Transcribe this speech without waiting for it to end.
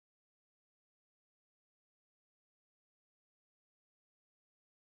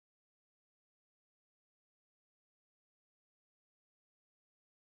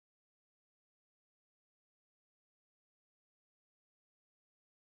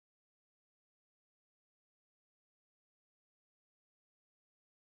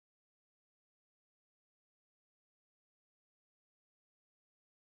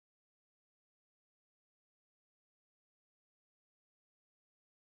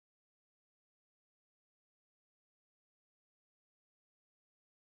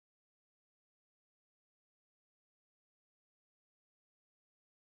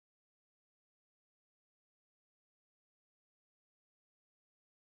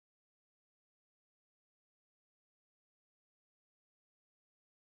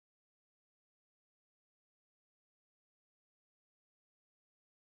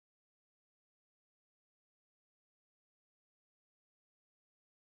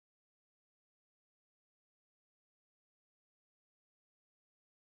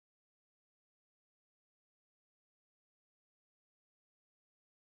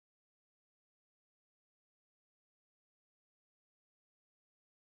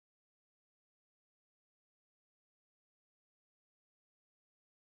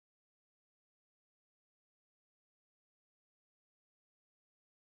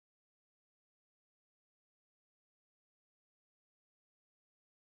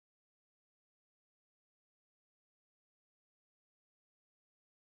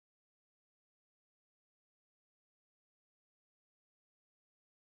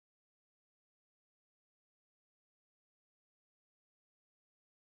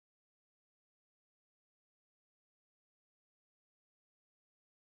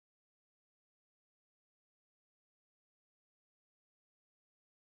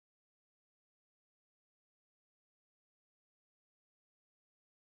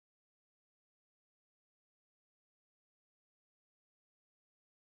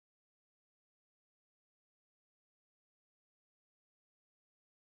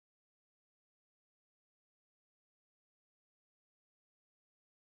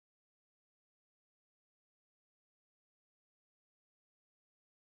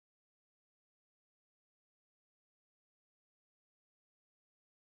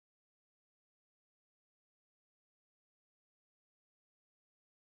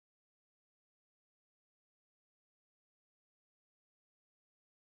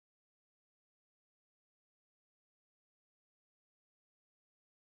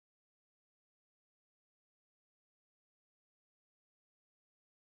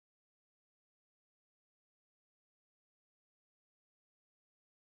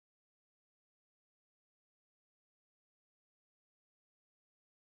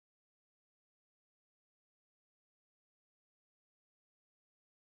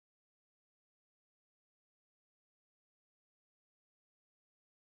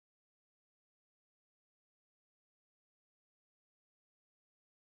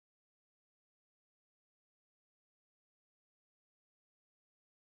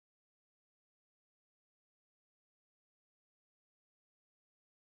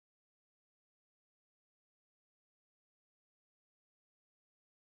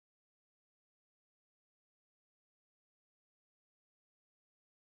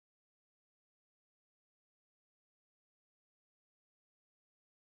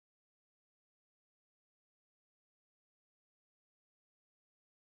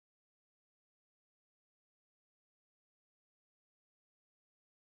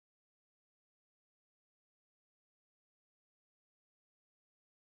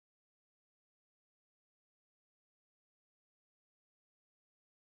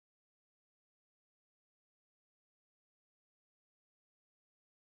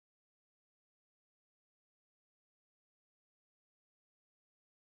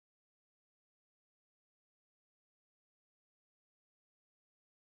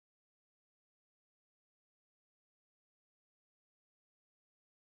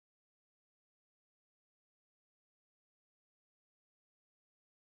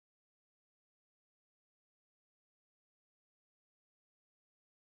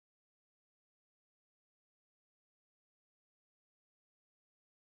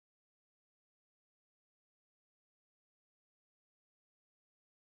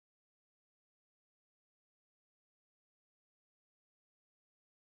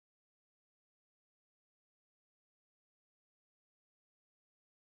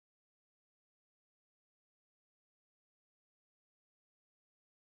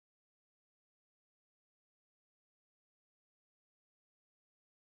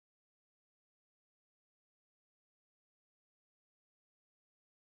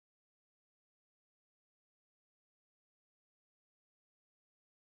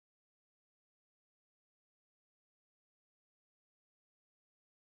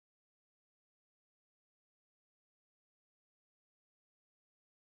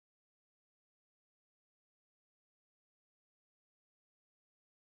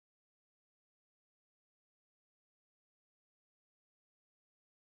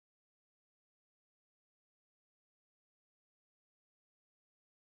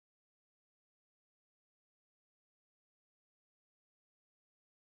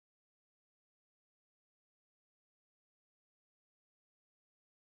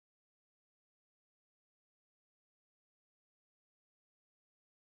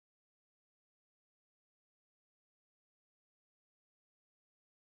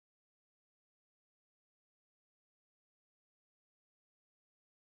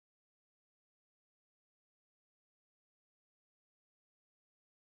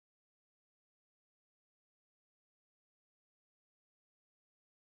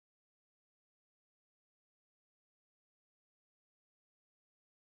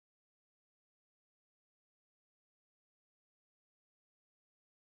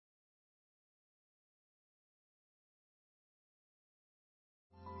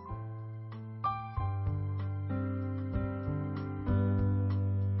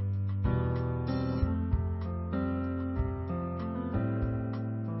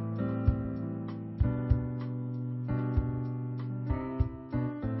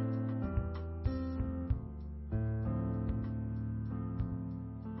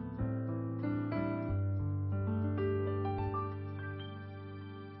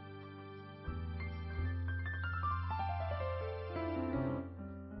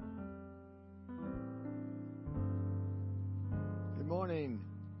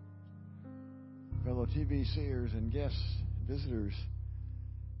fellow TV seers and guests, visitors,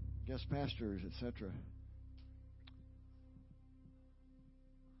 guest pastors, etc.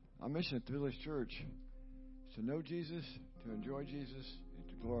 Our mission at the Village Church is to know Jesus, to enjoy Jesus, and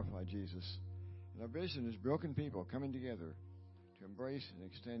to glorify Jesus. And our vision is broken people coming together to embrace and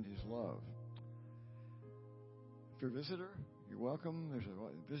extend His love. If you're a visitor, you're welcome. There's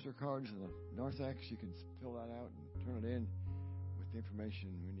visitor cards in the narthex. You can fill that out and turn it in with the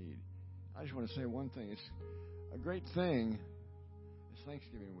information we need. I just want to say one thing. It's a great thing. It's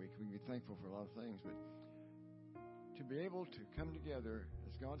Thanksgiving week. We can be thankful for a lot of things, but to be able to come together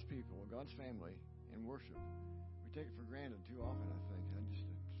as God's people, God's family, and worship, we take it for granted too often, I think. I just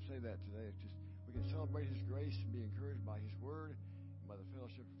say that today. It's just we can celebrate His grace and be encouraged by His Word and by the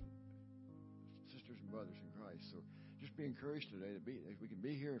fellowship of sisters and brothers in Christ. So just be encouraged today that we can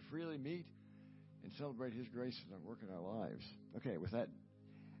be here and freely meet and celebrate His grace and work in our lives. Okay, with that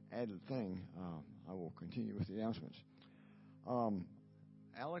added thing, I will continue with the announcements.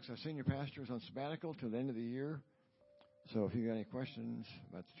 Alex, our senior pastor, is on sabbatical till the end of the year. So if you got any questions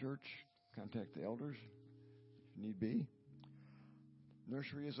about the church, contact the elders if need be.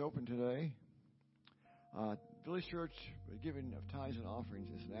 Nursery is open today. Village Church, the giving of tithes and offerings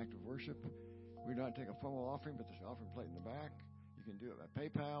is an act of worship. We do not take a formal offering, but there's an offering plate in the back. You can do it by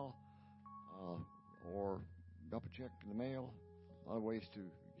PayPal or drop a check in the mail. A lot of ways to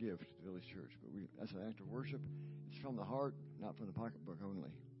give to the Village Church, but that's an act of worship. It's from the heart, not from the pocketbook only.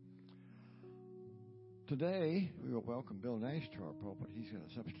 Today, we will welcome Bill Nash to our pulpit. He's going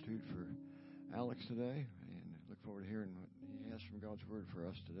to substitute for Alex today, and look forward to hearing what he has from God's Word for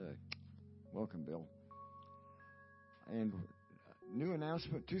us today. Welcome, Bill. And new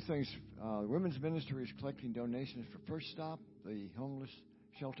announcement, two things. The women's ministry is collecting donations for First Stop, the homeless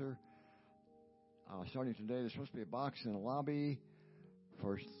shelter. Starting today, there's supposed to be a box in the lobby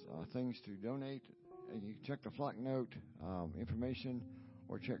for things to donate. And you can check the flock note information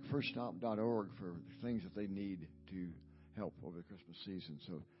or check firststop.org for things that they need to help over the Christmas season.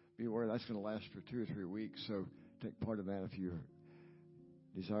 So be aware that's going to last for 2 or 3 weeks. So take part of that if you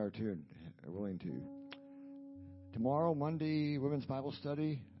desire to and are willing to. Tomorrow, Monday, Women's Bible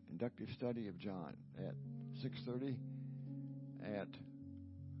Study, inductive study of John at 6:30 at,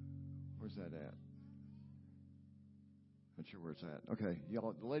 where's that at? Not sure where it's at. Okay,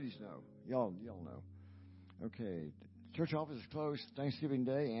 y'all, the ladies know. Y'all know. Okay, church office is closed Thanksgiving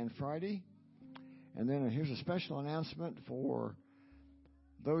Day and Friday. And then here's a special announcement for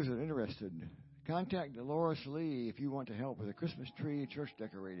those that are interested. Contact Dolores Lee if you want to help with a Christmas tree church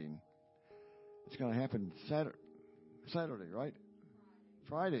decorating. It's going to happen Saturday, right?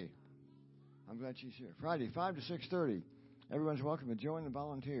 Friday. I'm glad she's here. Friday, 5 to 6:30. Everyone's welcome to join and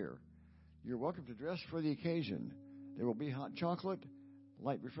volunteer. You're welcome to dress for the occasion. There will be hot chocolate,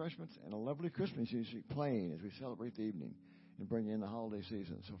 light refreshments, and a lovely Christmas music playing as we celebrate the evening and bring in the holiday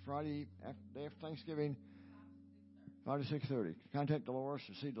season. So Friday, day after Thanksgiving, 5 to 6:30. Contact Dolores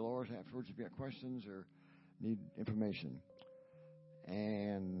or see Dolores afterwards if you have questions or need information.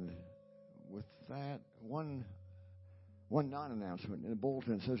 And with that, one non-announcement in the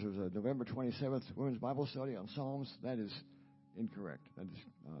bulletin. It says there's a November 27th Women's Bible Study on Psalms. That is incorrect. That is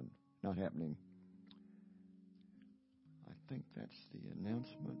not happening. I think that's the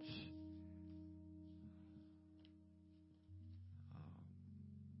announcements.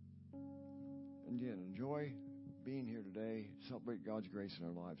 And again, enjoy being here today. Celebrate God's grace in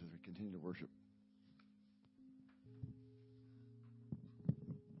our lives as we continue to worship.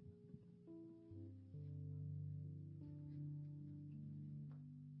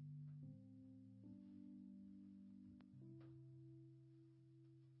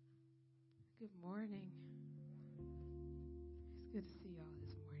 Good morning. It's good to see y'all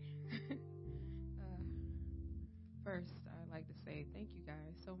this morning. First, I'd like to say thank you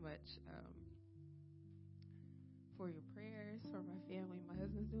guys so much for your prayers, for my family. My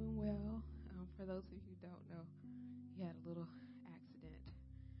husband's doing well. For those of you who don't know, he had a little accident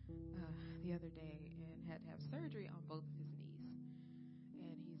the other day and had to have surgery on both of his knees.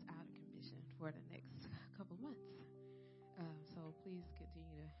 And he's out of commission for the next couple months. So please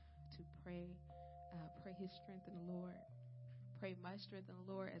continue to pray. Pray his strength in the Lord. Pray my strength in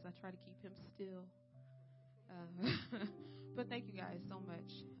the Lord as I try to keep him still. But thank you guys so much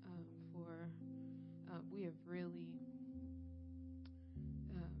for we have really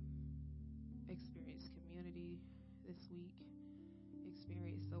experienced community this week,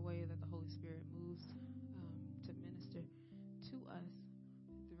 experienced the way that the Holy Spirit moves to minister to us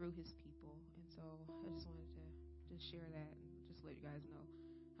through his people. And so I just wanted to just share that and just let you guys know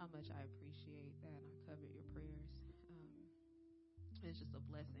how much I appreciate that, and I covet your prayers. It's just a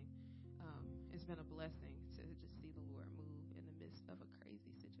blessing it's been a blessing to just see the Lord move in the midst of a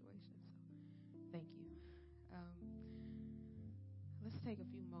crazy situation. So thank you. Let's take a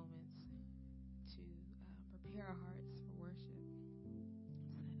few moments to prepare our hearts for worship.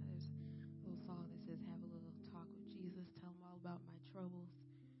 There's a little song that says, have a little talk with Jesus. Tell him all about my troubles.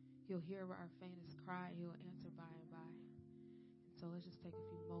 He'll hear our faintest cry. He'll answer by and by. And so let's just take a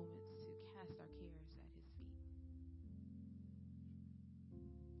few moments to cast our cares at his feet.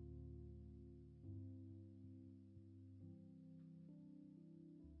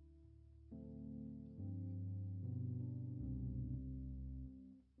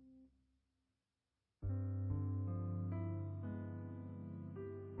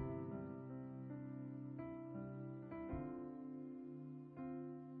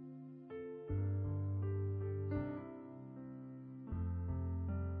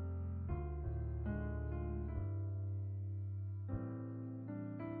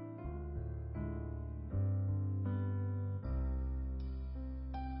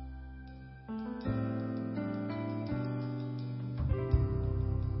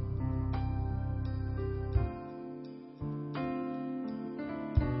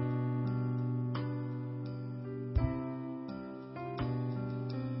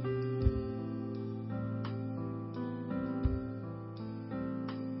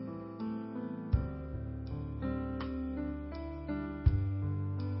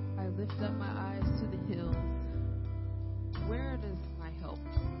 Lift up my eyes to the hills. Where does my help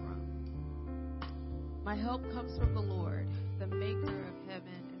come from? My help comes from the Lord, the maker of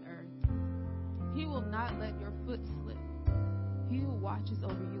heaven and earth. He will not let your foot slip. He who watches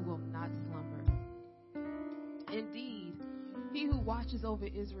over you will not slumber. Indeed, he who watches over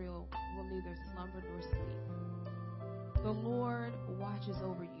Israel will neither slumber nor sleep. The Lord watches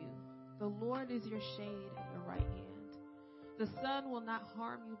over you. The Lord is your shade at your right hand. The sun will not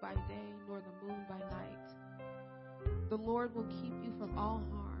harm you by day, nor the moon by night. The Lord will keep you from all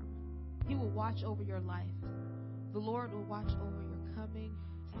harm. He will watch over your life. The Lord will watch over your coming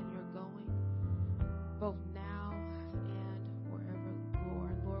and your going, both now and forevermore.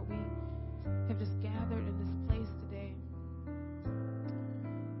 Lord, we have just gathered in this place today.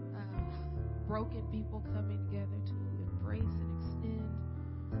 Broken people coming together to embrace and extend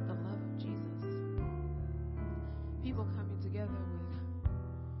the love of Jesus. People coming together with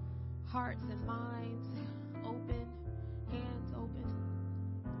hearts and minds open, hands open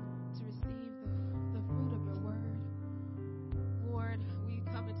to receive the fruit of your word. Lord, we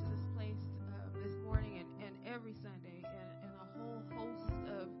come into this place this morning and every Sunday in a whole host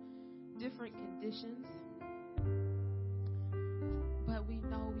of different conditions. But we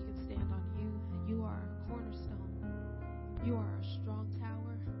know we can stand on you. You are our cornerstone. You are our strong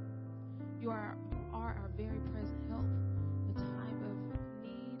tower. You are our very present help in the time of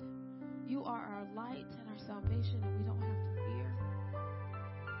need. You are our light and our salvation, and we don't have to fear.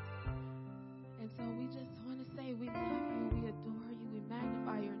 And so we just want to say we love you, we adore you, we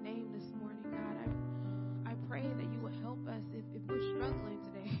magnify your name this morning, God. I pray that you will help us if we're struggling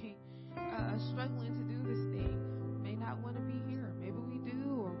today, struggling to do this thing. May not want to be here. Maybe we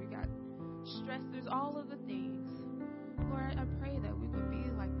do, or we got stress. There's all of the things. Lord, I pray that we would be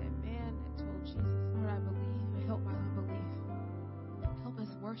like that man that told Jesus, Lord, I believe, and help my unbelief. Help us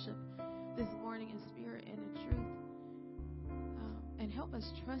worship this morning in spirit and in truth. And help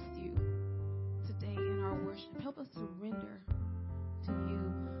us trust you today in our worship. Help us surrender to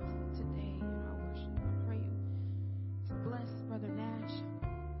you today in our worship. I pray you bless Brother Nash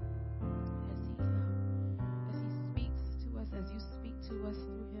as he speaks to us, as you speak to us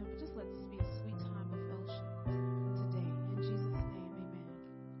through him. Just let this be a sweet time of fellowship today. In Jesus' name,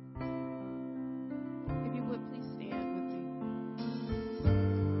 amen. If you would, please stand with me.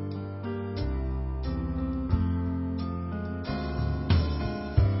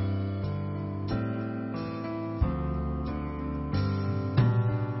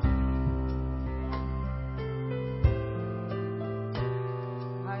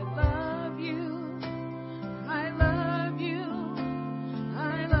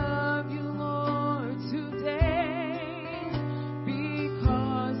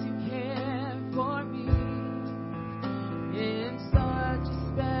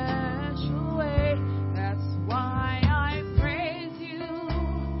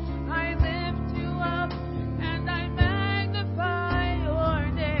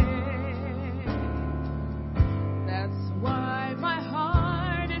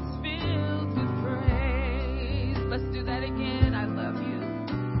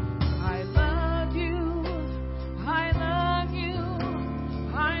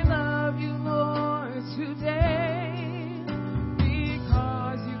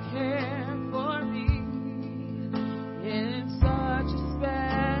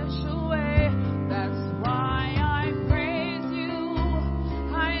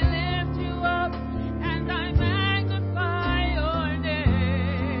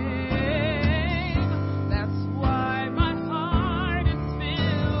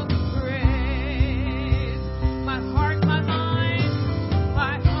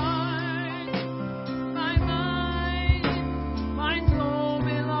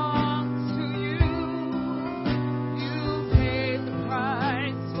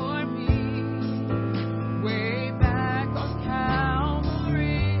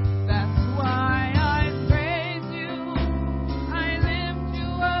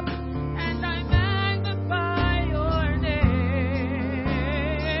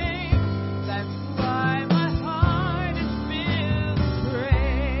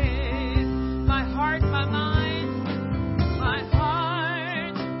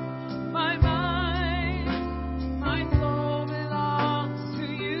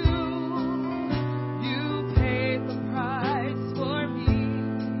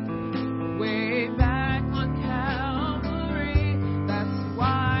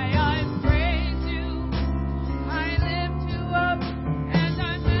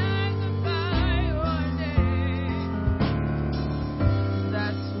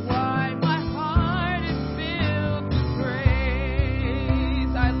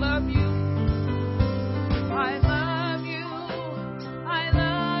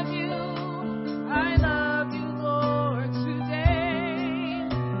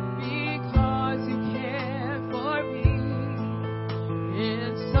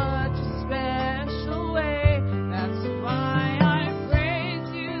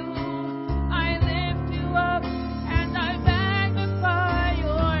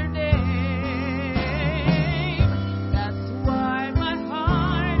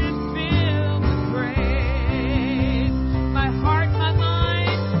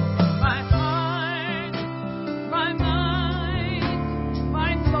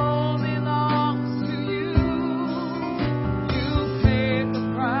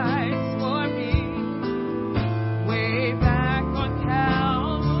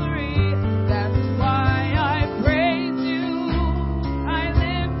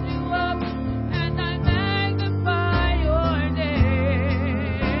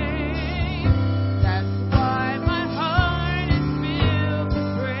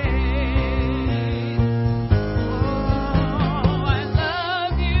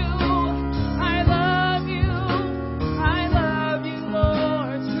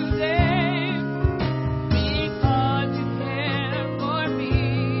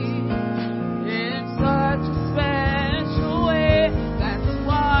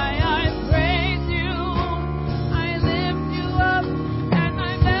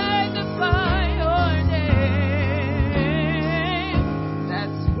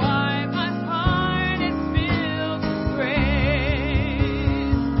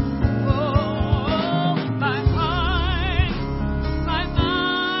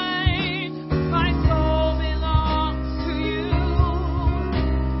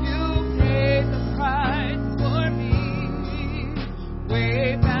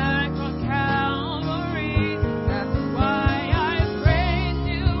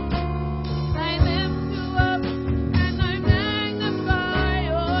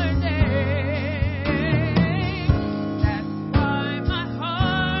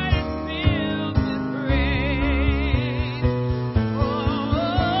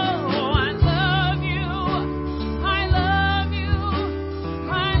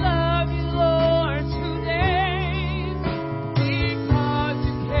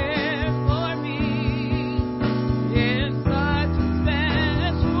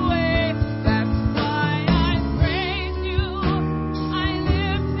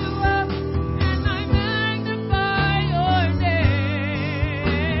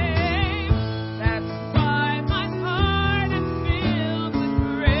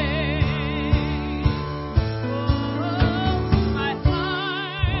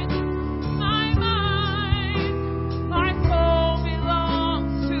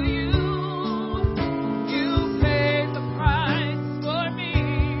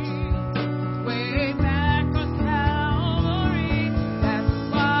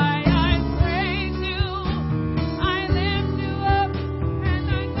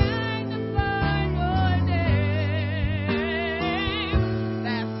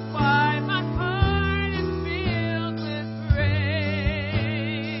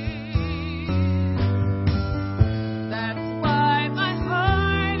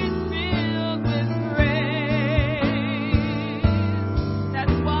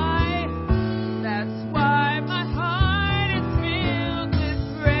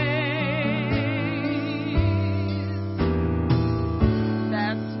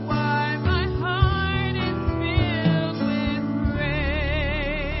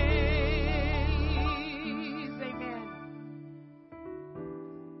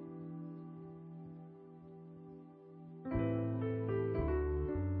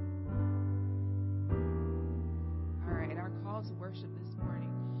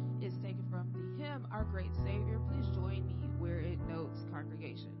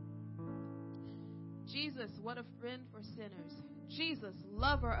 Jesus, what a friend for sinners. Jesus,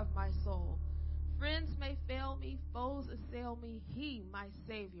 lover of my soul. Friends may fail me, foes assail me. He, my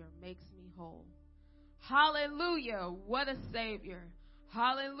Savior, makes me whole. Hallelujah, what a Savior.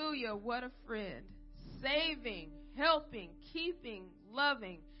 Hallelujah, what a friend. Saving, helping, keeping,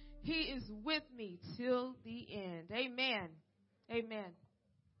 loving. He is with me till the end. Amen. Amen.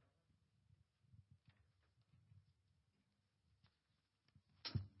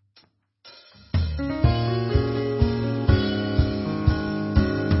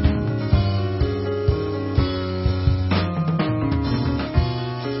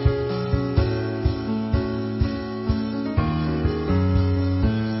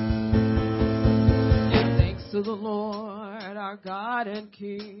 To the Lord, our God and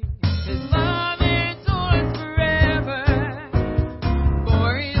King. His love endures forever.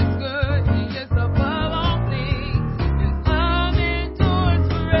 For He is good, He is above all things. His love endures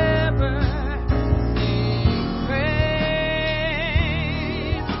forever. Sing praise,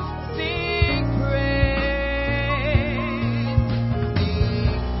 sing praise,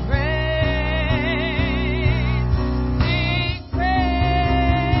 sing praise, sing praise.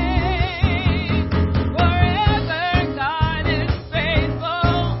 Forever God is faithful.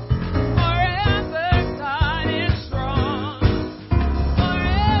 Forever God is strong.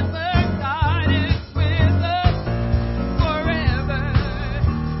 Forever God is with us. Forever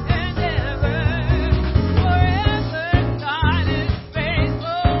and ever. Forever God is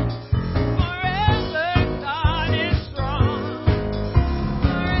faithful. Forever God is strong.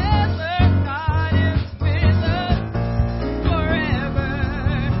 Forever God is with us. Forever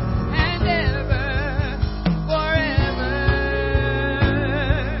and ever. Forever.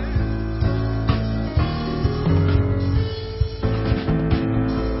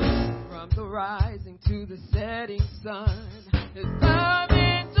 From the rising to the setting sun, His love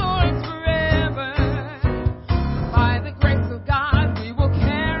endures forever. By the grace of God, we will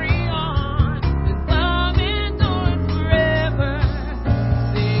carry on. His love endures forever.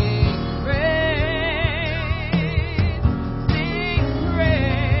 Sing praise, sing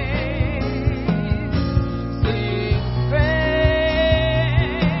praise, sing praise,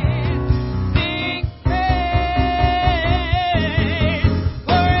 sing praise.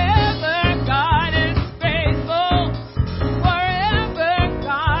 Forever God is faithful. Forever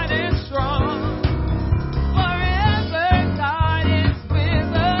God is strong. Forever God is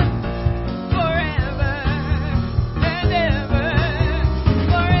with us. Forever and ever.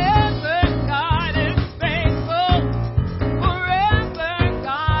 Forever God is faithful. Forever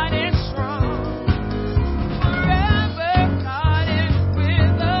God is strong. Forever God is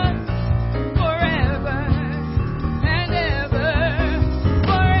with us. Forever and ever.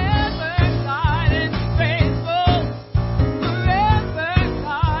 Forever God is faithful. Forever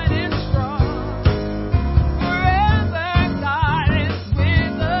God is strong. Forever God is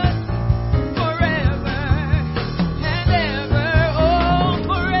with us. Forever and ever. Oh,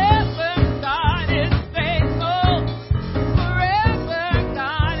 forever God is faithful. Forever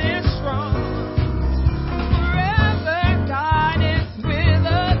God is strong. Forever God is with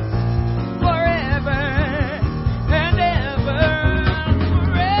us. Forever and ever.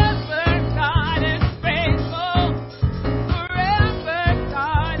 Forever God is faithful. Forever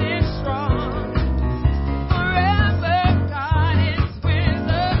God is strong. Forever God is with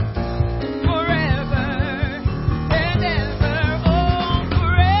us. Forever and ever. Oh,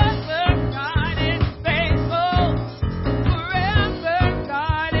 forever God is faithful. Forever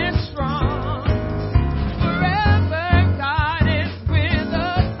God is strong. Forever God is with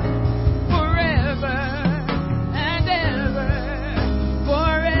us. Forever and ever.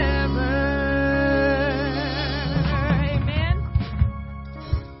 Forever. Amen.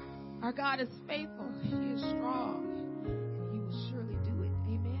 Our God is faithful. He is strong. He will surely do it.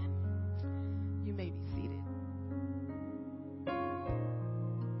 Amen. You may be seated.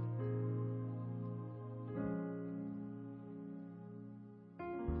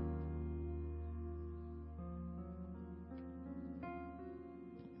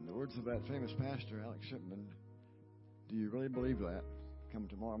 In the words of that famous pastor, Alex Shipman, do you really believe that? Come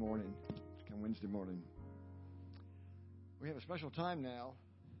tomorrow morning, come Wednesday morning. We have a special time now.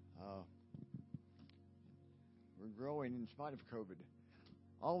 We're growing in spite of COVID.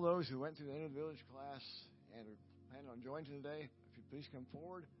 All those who went through the Enter the Village class and are planning on joining today, if you please come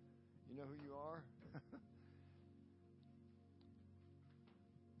forward. You know who you are.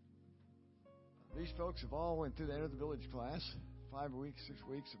 These folks have all went through the Enter the Village class, 5 weeks, 6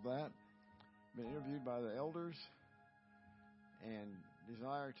 weeks of that. Been interviewed by the elders and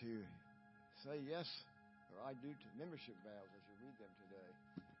desire to say yes or I do to membership vows as you read them today.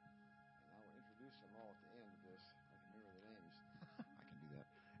 And I will introduce introduce them all at the end of this. I can remember the names. I can do that.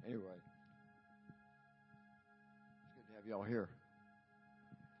 Anyway, it's good to have you all here.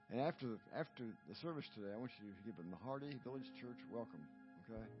 And after the service today, I want you to give them the Hardy Village Church welcome.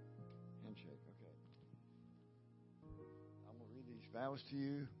 Okay? Handshake. Okay. I'm going to read these vows to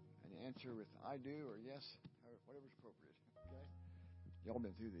you and answer with I do or yes, or whatever's appropriate. Okay? Y'all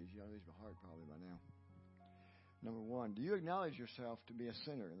been through these. You know these by heart probably by now. Number 1, do you acknowledge yourself to be a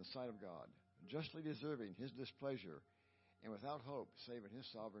sinner in the sight of God, justly deserving His displeasure, and without hope save in His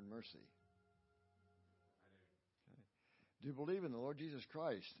sovereign mercy? Okay. Do you believe in the Lord Jesus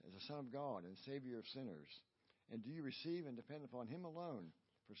Christ as the Son of God and Savior of sinners? And do you receive and depend upon Him alone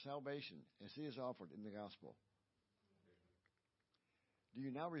for salvation as He is offered in the gospel? Do you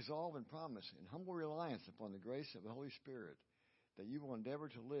now resolve and promise in humble reliance upon the grace of the Holy Spirit that you will endeavor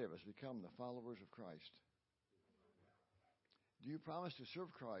to live as become the followers of Christ? Do you promise to serve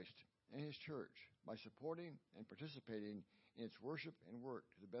Christ and His church by supporting and participating in its worship and work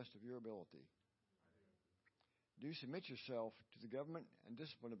to the best of your ability? Do you submit yourself to the government and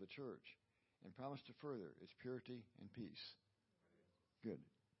discipline of the church and promise to further its purity and peace? Good.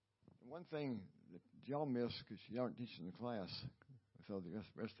 And one thing that y'all miss because you aren't teaching the class with all the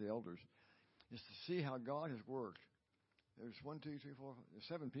rest of the elders is to see how God has worked. There's 1, 2, 3, 4, there's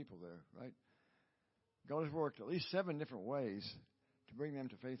 7 people there, right? God has worked at least 7 different ways to bring them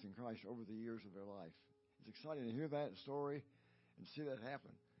to faith in Christ over the years of their life. It's exciting to hear that story and see that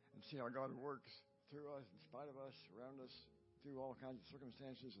happen and see how God works through us, in spite of us, around us, through all kinds of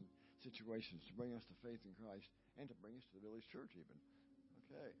circumstances and situations to bring us to faith in Christ and to bring us to the village church even.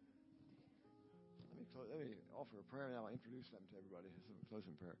 Okay. Let me offer a prayer now. I'll introduce them to everybody. It's a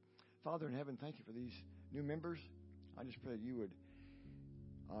closing prayer. Father in heaven, thank you for these new members. I just pray that you would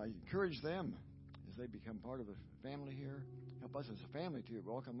encourage them as they become part of the family here. Help us as a family to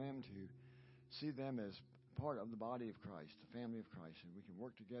welcome them, to see them as part of the body of Christ, the family of Christ. And we can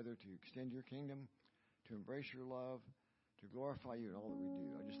work together to extend your kingdom, to embrace your love, to glorify you in all that we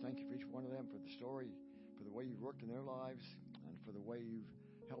do. I just thank you for each one of them, for the story, for the way you've worked in their lives, and for the way you've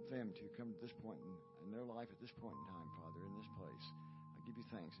helped them to come to this point in their life at this point in time, Father, in this place. I give you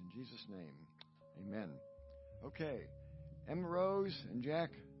thanks. In Jesus' name, amen. Okay. Emma Rose and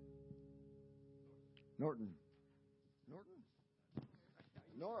Jack Norton.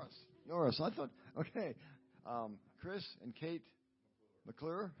 Norris. I thought, okay. Chris and Kate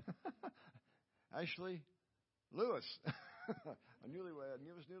McClure. Ashley Lewis, a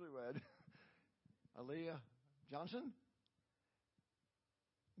newest newlywed. Aaliyah Johnson.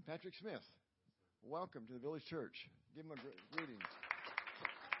 And Patrick Smith. Welcome to the Village Church. Give them a greeting.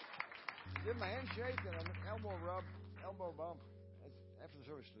 Give them a handshake and an elbow rub, elbow bump after the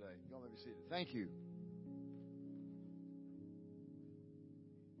service today. Y'all may be seated. Thank you.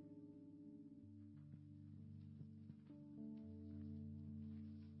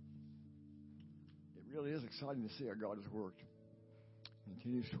 It really is exciting to see how God has worked. He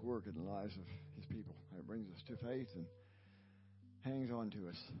continues to work in the lives of His people. And it brings us to faith and hangs on to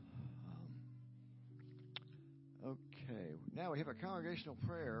us. Okay. Now we have a congregational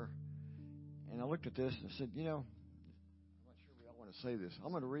prayer. And I looked at this and said, I'm not sure we all want to say this.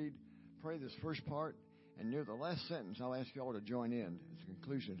 I'm going to pray this first part, and near the last sentence, I'll ask you all to join in as a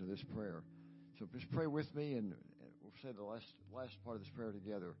conclusion to this prayer. So just pray with me, and we'll say the last part of this prayer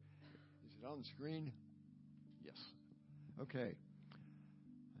together. Is it on the screen? Yes. Okay.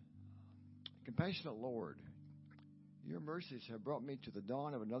 Compassionate Lord, your mercies have brought me to the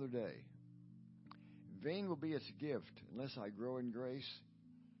dawn of another day. Vain will be its gift unless I grow in grace,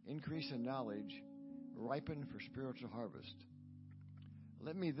 increase in knowledge, ripen for spiritual harvest.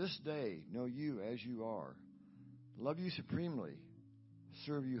 Let me this day know you as you are, love you supremely,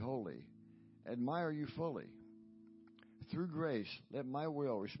 serve you wholly, admire you fully. Through grace, let my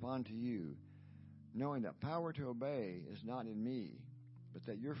will respond to you, knowing that power to obey is not in me, but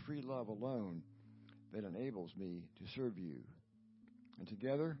that your free love alone that enables me to serve you. And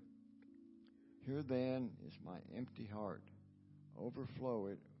together, here then is my empty heart. Overflow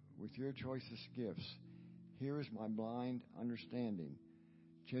it with your choicest gifts. Here is my blind understanding.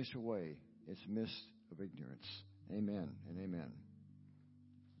 Chase away its mist of ignorance. Amen and amen.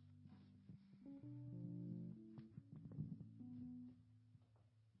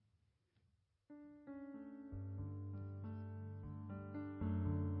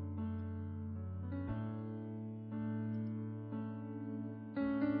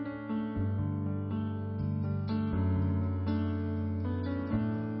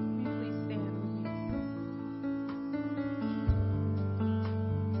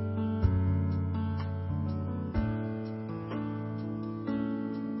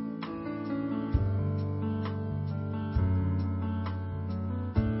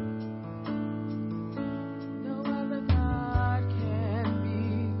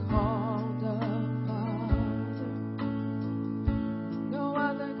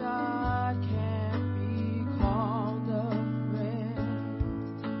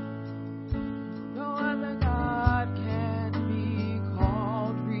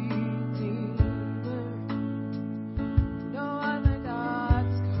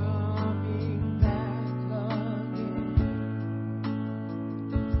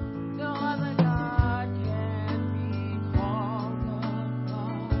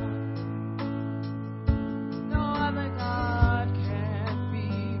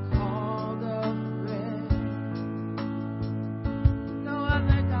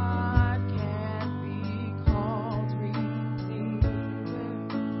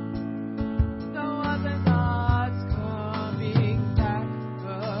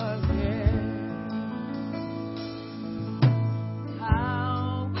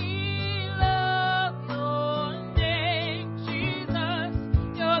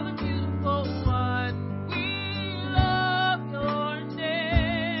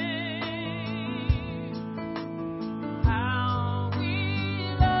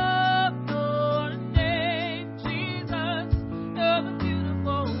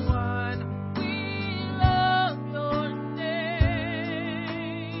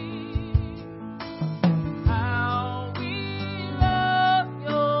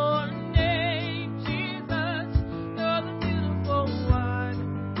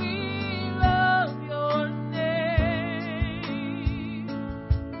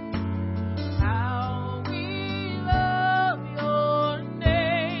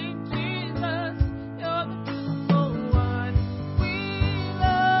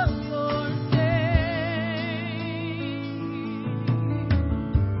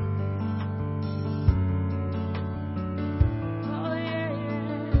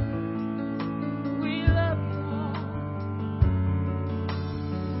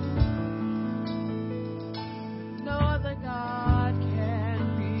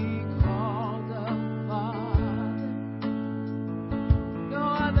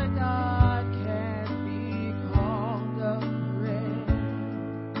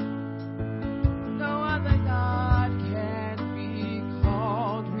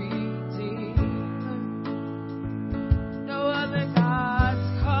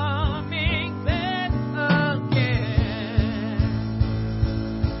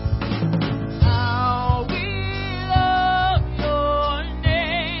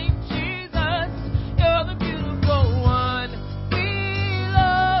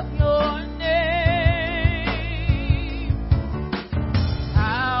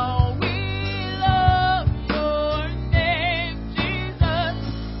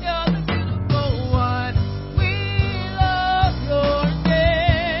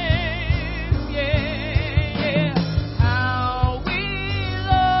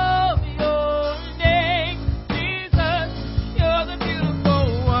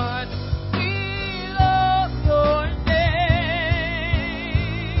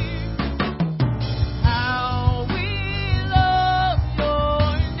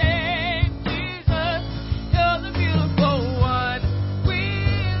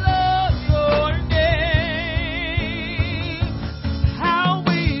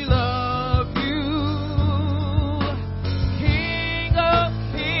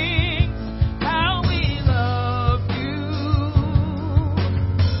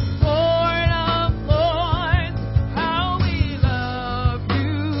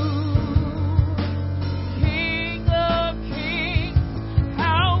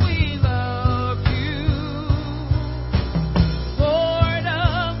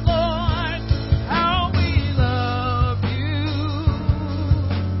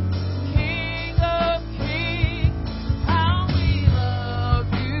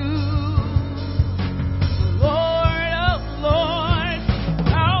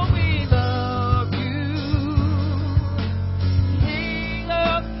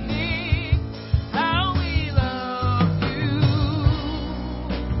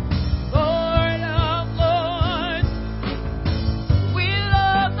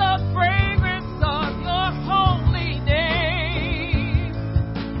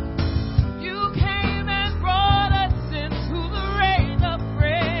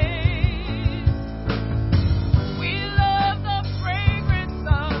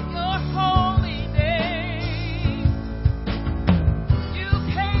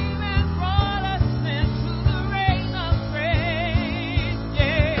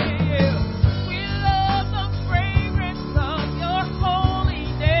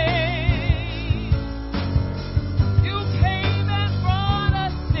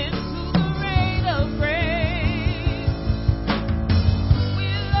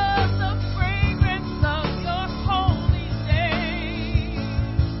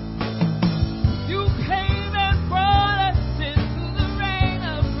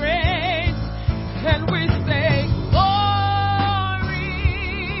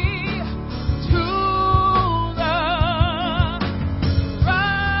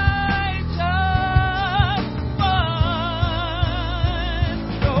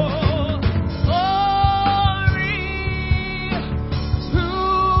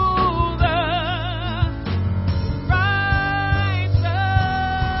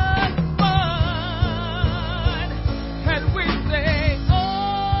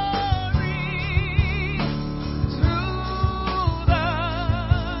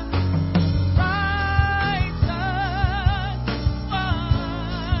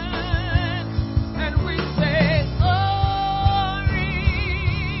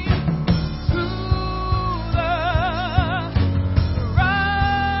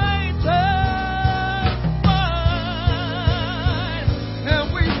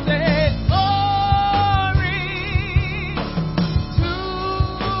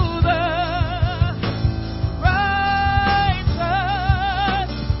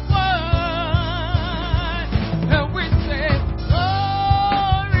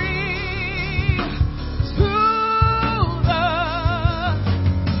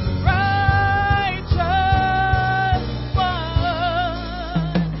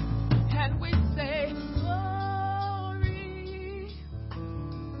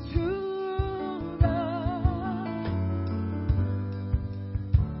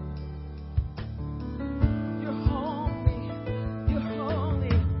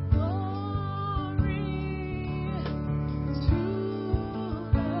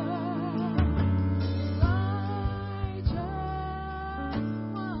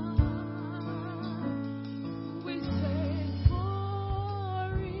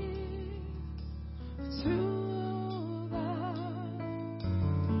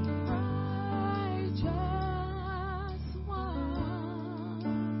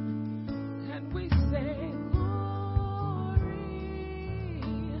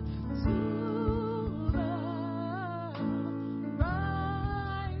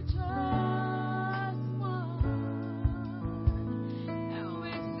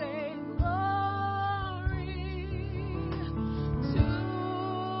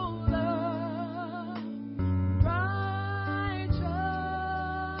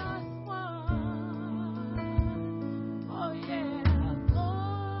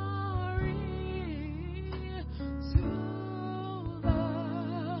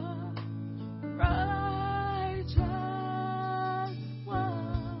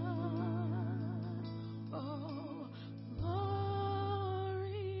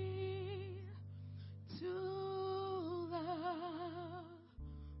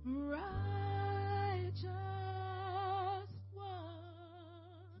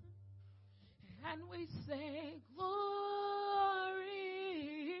 And we say, glory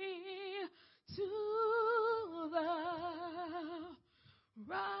to the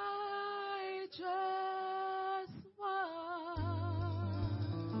righteous one.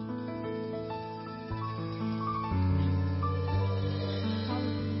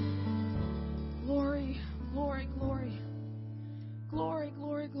 Glory, glory, glory. Glory,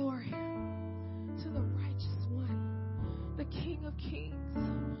 glory, glory to the righteous one, the King of kings,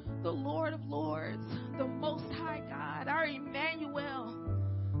 the Lord of lords, the Most High God, our Emmanuel.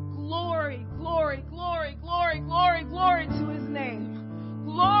 Glory, glory, glory, glory, glory, glory to his name.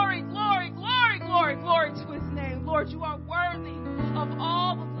 Glory, glory, glory, glory, glory to his name. Lord, you are worthy of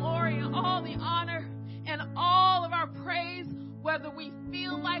all the glory and all the honor and all of our praise, whether we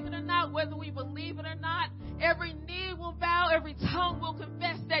feel like it or not, whether we believe it or not. Every knee will bow, every tongue will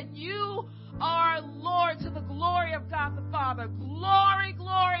confess that you are Lord, to the glory of God the Father. Glory,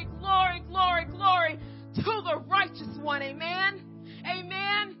 glory, glory, glory, glory to the righteous one. Amen.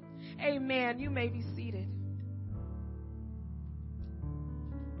 Amen. Amen. You may be seated.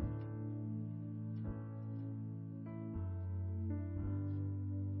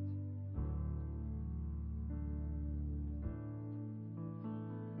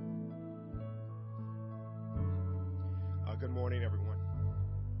 Good morning, everyone.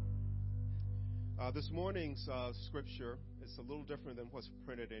 This morning's scripture is a little different than what's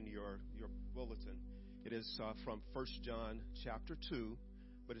printed in your bulletin. It is from 1 John chapter 2,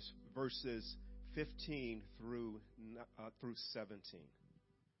 but it's verses 15 through 17.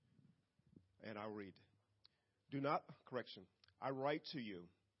 And I'll read. I write to you,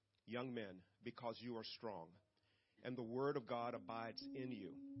 young men, because you are strong, and the word of God abides in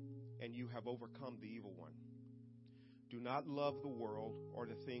you, and you have overcome the evil one. Do not love the world or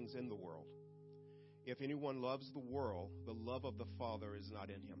the things in the world. If anyone loves the world, the love of the Father is not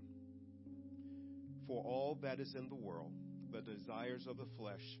in him. For all that is in the world, the desires of the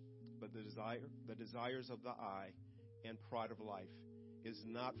flesh, the desires of the eye, and pride of life, is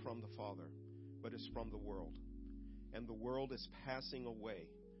not from the Father, but is from the world. And the world is passing away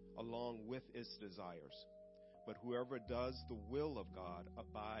along with its desires. But whoever does the will of God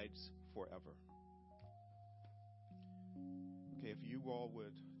abides forever. Okay, if you all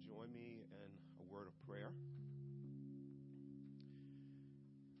would join me in a word of prayer.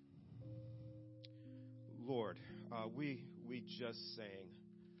 Lord, we just sang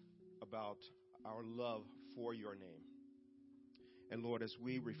about our love for your name. And Lord, as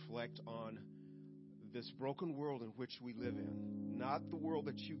we reflect on this broken world in which we live in, not the world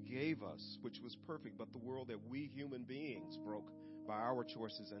that you gave us, which was perfect, but the world that we human beings broke by our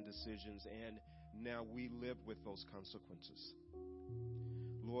choices and decisions, and now we live with those consequences.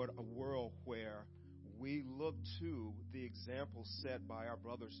 Lord, a world where we look to the example set by our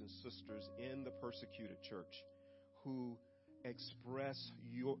brothers and sisters in the persecuted church who express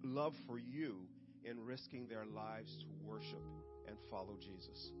your love for you in risking their lives to worship and follow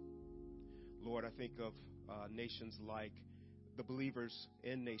Jesus. Lord, I think of nations like the believers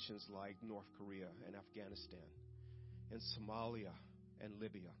in nations like North Korea and Afghanistan, in Somalia and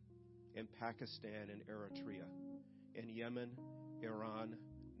Libya, in Pakistan and Eritrea, in Yemen, Iran,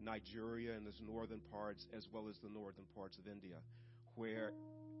 Nigeria and those northern parts, as well as the northern parts of India, where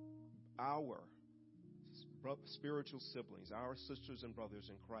our spiritual siblings, our sisters and brothers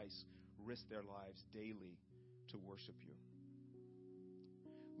in Christ, risk their lives daily to worship you.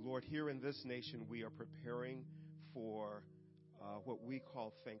 Lord, here in this nation, we are preparing for what we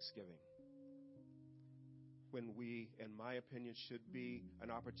call Thanksgiving, when we, in my opinion, should be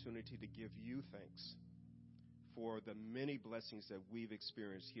an opportunity to give you thanks for the many blessings that we've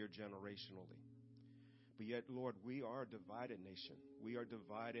experienced here generationally. But yet, Lord, we are a divided nation. We are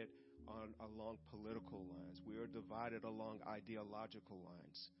divided along political lines. We are divided along ideological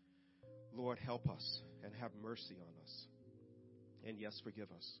lines. Lord, help us and have mercy on us. And yes,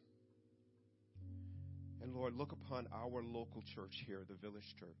 forgive us. And Lord, look upon our local church here, the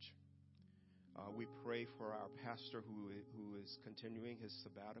Village Church. We pray for our pastor who is continuing his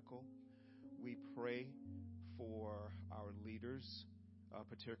sabbatical. We pray for our leaders,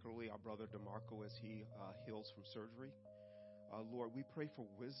 particularly our brother DeMarco as he heals from surgery. Lord, we pray for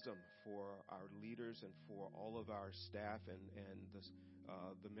wisdom for our leaders and for all of our staff and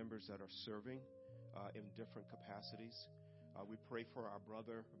the members that are serving in different capacities. We pray for our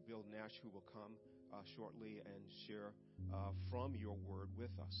brother Bill Nash, who will come shortly and share from your word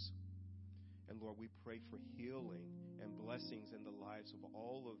with us. And Lord, we pray for healing and blessings in the lives of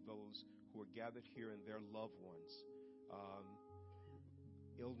all of those who are gathered here and their loved ones.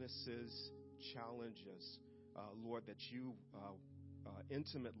 Illnesses, challenges, Lord, that you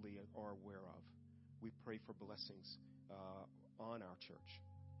intimately are aware of. we pray for blessings on our church.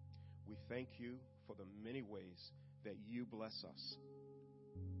 We thank you for the many ways that you bless us.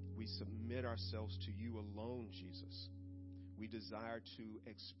 We submit ourselves to you alone, Jesus. We desire to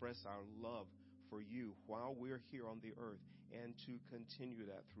express our love for you while we're here on the earth and to continue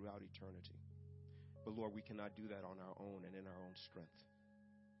that throughout eternity. But Lord, we cannot do that on our own and in our own strength.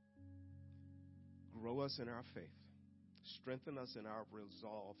 Grow us in our faith. Strengthen us in our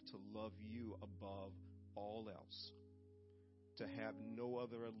resolve to love you above all else, to have no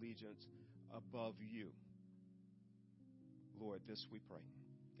other allegiance above you. Lord, this we pray.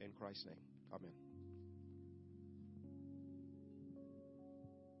 In Christ's name, amen.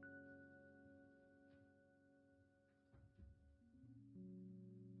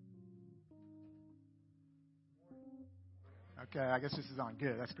 Okay, I guess this is on.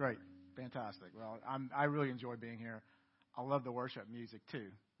 Good. That's great. Fantastic. Well, I really enjoy being here. I love the worship music, too.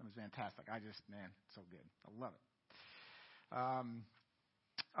 It was fantastic. So good. I love it.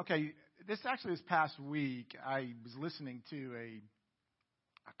 Okay, this past week, I was listening to a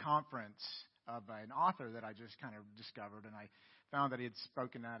conference of an author that I just kind of discovered, and I found that he had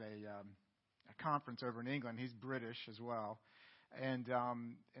spoken at a conference over in England. He's British as well. And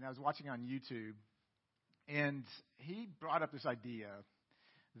I was watching on YouTube, and he brought up this idea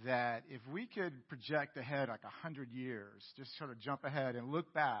that if we could project ahead like 100 years, just sort of jump ahead and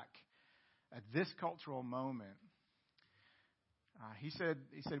look back at this cultural moment, he said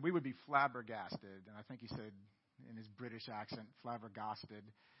we would be flabbergasted, and I think he said in his British accent, flabbergasted.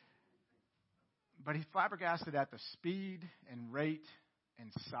 But he's flabbergasted at the speed and rate and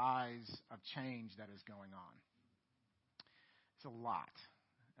size of change that is going on. It's a lot.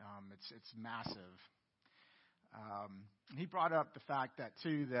 It's massive. He brought up the fact that,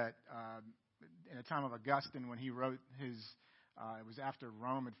 too, that in the time of Augustine, when he wrote his, it was after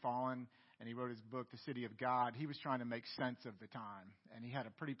Rome had fallen, and he wrote his book, The City of God, he was trying to make sense of the time. And he had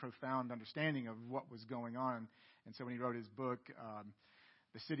a pretty profound understanding of what was going on. And so when he wrote his book,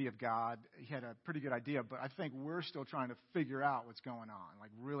 The City of God, he had a pretty good idea. But I think we're still trying to figure out what's going on.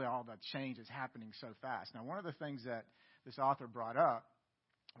 Like, really, all that change is happening so fast. Now, one of the things that this author brought up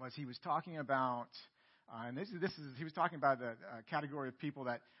was he was talking about, and he was talking about the category of people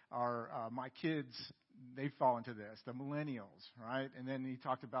that are my kids. They fall into this, the millennials, right? And then he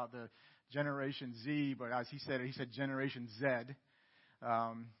talked about the Generation Z, but as he said Generation Z.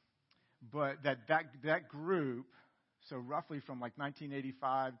 But that group, so roughly from like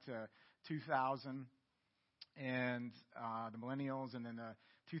 1985 to 2000, and the millennials, and then the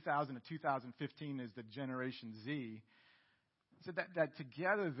 2000 to 2015 is the Generation Z. So that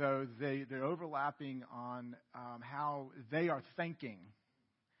together, though, they're overlapping on how they are thinking.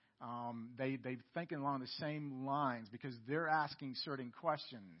 They're thinking along the same lines because they're asking certain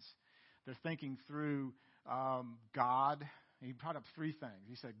questions. They're thinking through God. He brought up three things.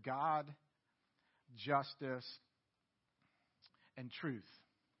 He said God, justice, and truth.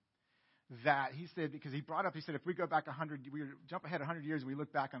 That he said, because he said if we go back we jump ahead 100 years and we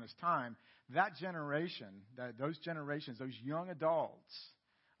look back on his time, that generation, those young adults,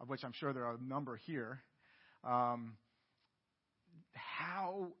 of which I'm sure there are a number here,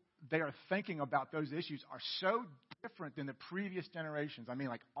 how they are thinking about those issues are so different than the previous generations. I mean,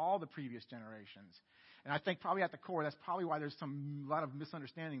 like all the previous generations. And I think probably at the core, that's probably why there's a lot of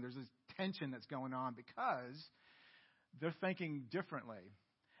misunderstanding. There's this tension that's going on because they're thinking differently.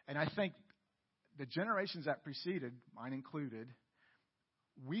 And I think the generations that preceded, mine included,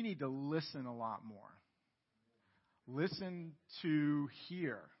 we need to listen a lot more. Listen to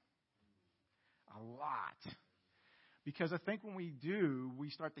hear a lot. Because I think when we do, we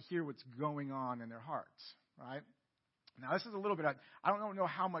start to hear what's going on in their hearts, right? Now, this is a little bit, I don't know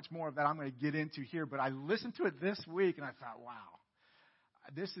how much more of that I'm going to get into here, but I listened to it this week and I thought, wow,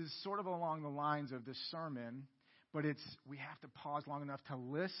 this is sort of along the lines of this sermon. But we have to pause long enough to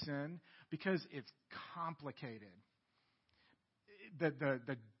listen because it's complicated.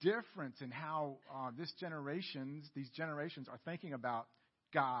 The difference in how these generations are thinking about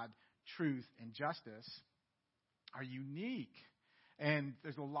God, truth, and justice are unique. And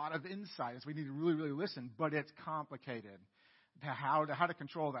there's a lot of insight. So we need to really, really listen. But it's complicated. How to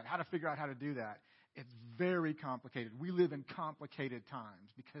control that, how to figure out how to do that. It's very complicated. We live in complicated times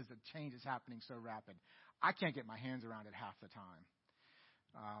because the change is happening so rapid. I can't get my hands around it half the time.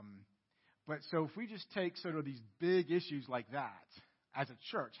 But so if we just take sort of these big issues like that, as a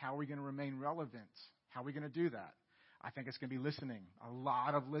church, how are we going to remain relevant? How are we going to do that? I think it's going to be listening. A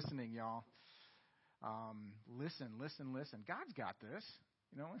lot of listening, y'all. Listen. God's got this.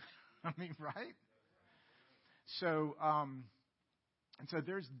 You know, I mean, right? So And so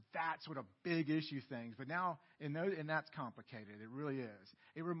there's that sort of big issue things. But now, and that's complicated. It really is.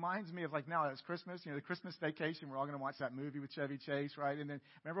 It reminds me of like now it's Christmas, the Christmas Vacation. We're all going to watch that movie with Chevy Chase, right? And then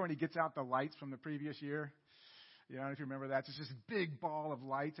remember when he gets out the lights from the previous year? I don't know if you remember that. It's just this big ball of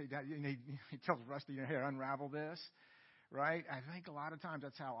lights. He tells Rusty, here, unravel this, right? I think a lot of times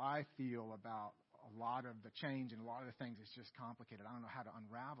that's how I feel about a lot of the change and a lot of the things. It's just complicated. I don't know how to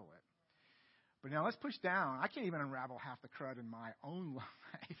unravel it. But now let's push down. I can't even unravel half the crud in my own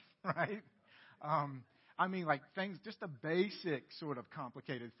life, right? I mean, like things, just the basic sort of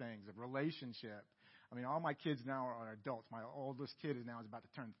complicated things of relationship. I mean, all my kids now are adults. My oldest kid is about to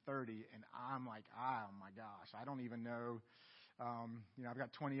turn 30, and I'm like, oh my gosh, I don't even know. I've got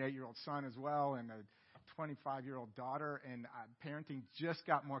a 28-year-old son as well, and a 25-year-old daughter, and parenting just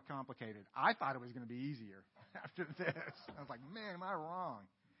got more complicated. I thought it was going to be easier after this. I was like, man, am I wrong?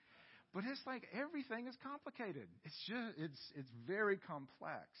 But it's like everything is complicated. It's just it's very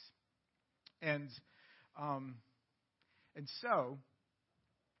complex, and so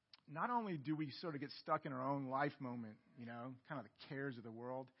not only do we sort of get stuck in our own life moment, kind of the cares of the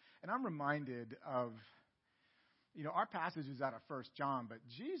world, and I'm reminded of, our passage is out of 1 John, but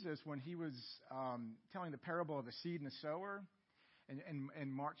Jesus, when he was telling the parable of the seed and the sower,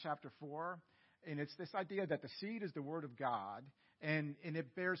 in Mark chapter 4, and it's this idea that the seed is the word of God. And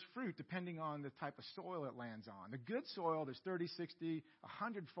it bears fruit depending on the type of soil it lands on. The good soil, there's 30, 60,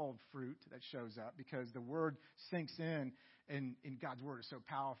 100-fold fruit that shows up because the word sinks in, and God's word is so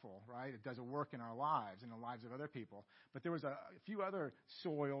powerful, right? It does a work in our lives and the lives of other people. But there was a few other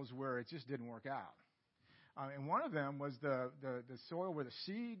soils where it just didn't work out. And one of them was the soil where the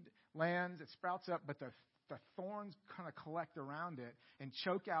seed lands, it sprouts up, but the thorns kind of collect around it and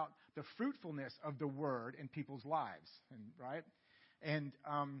choke out the fruitfulness of the word in people's lives, right? And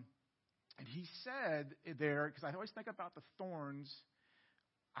he said there, because I always think about the thorns,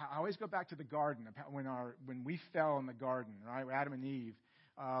 I always go back to the garden, when we fell in the garden, right, with Adam and Eve.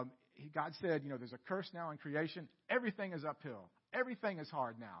 God said, there's a curse now in creation. Everything is uphill. Everything is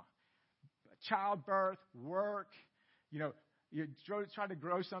hard now. Childbirth, work, you try to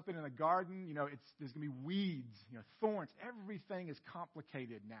grow something in a garden, there's going to be weeds, thorns. Everything is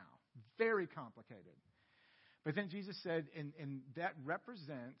complicated now, very complicated. But then Jesus said, and that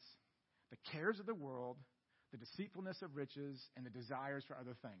represents the cares of the world, the deceitfulness of riches, and the desires for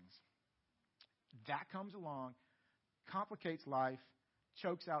other things. That comes along, complicates life,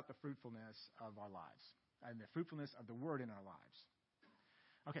 chokes out the fruitfulness of our lives, and the fruitfulness of the word in our lives.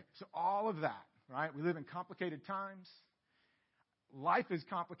 Okay, so all of that, right? We live in complicated times. Life is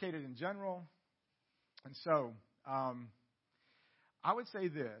complicated in general. And so I would say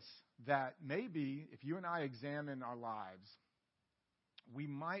this, that maybe if you and I examine our lives, we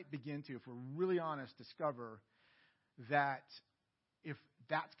might begin to, if we're really honest, discover that if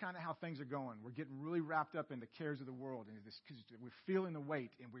that's kind of how things are going, we're getting really wrapped up in the cares of the world, and this, because we're feeling the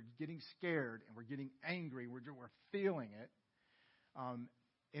weight, and we're getting scared, and we're getting angry, we're feeling it,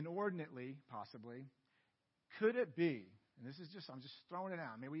 inordinately, possibly. Could it be, and this is just, I'm just throwing it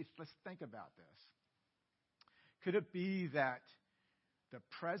out, let's think about this. Could it be that the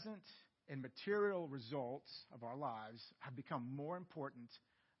present and material results of our lives have become more important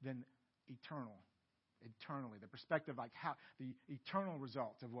than eternally, the perspective, like how the eternal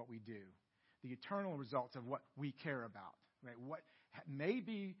results of what we do, the eternal results of what we care about, right?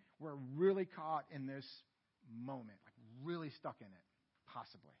 Maybe we're really caught in this moment, like really stuck in it,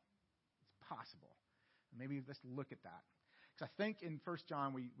 possibly. It's possible. Maybe let's look at that. Because I think in 1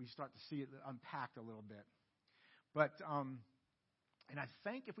 John we start to see it unpacked a little bit. But and I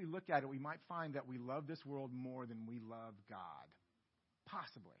think if we look at it, we might find that we love this world more than we love God.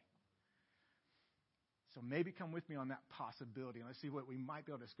 Possibly. So maybe come with me on that possibility, and let's see what we might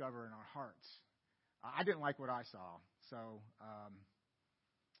be able to discover in our hearts. I didn't like what I saw. So,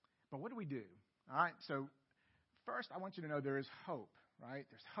 but what do we do? All right, so first I want you to know there is hope, right?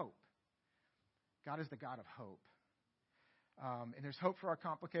 There's hope. God is the God of hope. And there's hope for our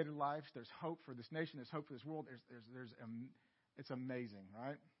complicated lives. There's hope for this nation. There's hope for this world. It's amazing,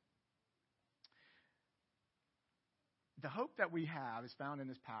 right? The hope that we have is found in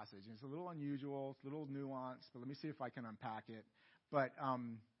this passage. It's a little unusual, it's a little nuanced, but let me see if I can unpack it. But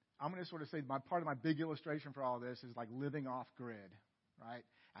I'm going to sort of say part of my big illustration for all of this is like living off grid, right?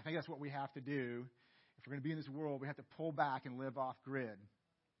 I think that's what we have to do. If we're going to be in this world, we have to pull back and live off grid.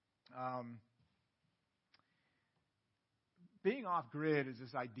 Being off grid is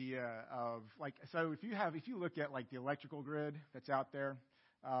this idea of like, so if you look at like the electrical grid that's out there,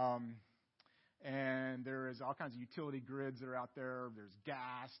 and there is all kinds of utility grids that are out there. There's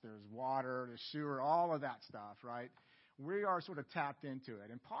gas, there's water, there's sewer, all of that stuff, right? we are sort of tapped into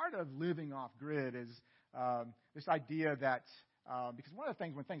it. And part of living off grid is this idea that because one of the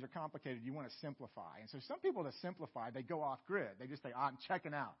things when things are complicated, you want to simplify. And so some people that simplify, they go off grid. They just say, I'm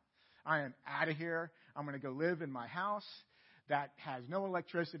checking out. I am out of here. I'm going to go live in my house that has no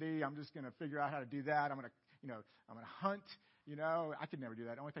electricity. I'm just going to figure out how to do that. I'm going to hunt. I could never do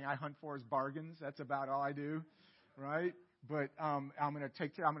that. The only thing I hunt for is bargains. That's about all I do, right? But I'm going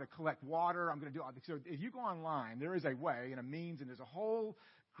to collect water. I'm going to do all. So if you go online, there is a way and a means, and there's a whole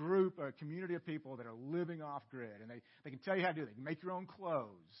group, a community of people that are living off grid, and they can tell you how to do it. They can make your own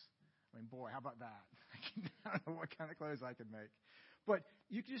clothes. I mean, boy, how about that? I don't know what kind of clothes I could make. But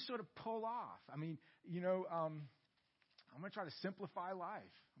you can just sort of pull off. I mean, I'm going to try to simplify life.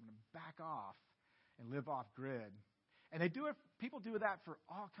 I'm going to back off and live off grid. And they do it. People do that for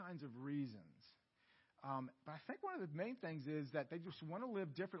all kinds of reasons. But I think one of the main things is that they just want to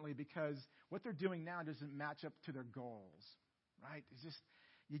live differently because what they're doing now doesn't match up to their goals, right? It's just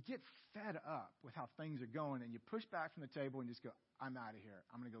you get fed up with how things are going, and you push back from the table and just go, I'm out of here.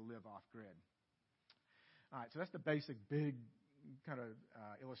 I'm going to go live off grid. All right, so that's the basic big kind of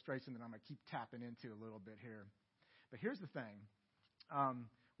illustration that I'm going to keep tapping into a little bit here. But here's the thing.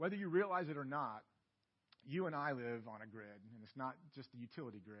 Whether you realize it or not, you and I live on a grid, and it's not just the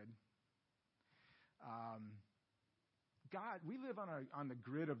utility grid. We live on the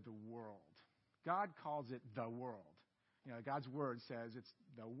grid of the world. God calls it the world. God's word says it's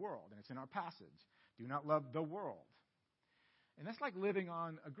the world, and it's in our passage. Do not love the world. And that's like living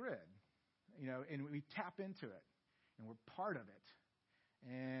on a grid, and we tap into it, and we're part of it.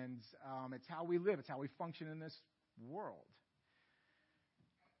 And it's how we live. It's how we function in this world.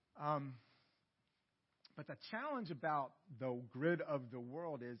 But the challenge about the grid of the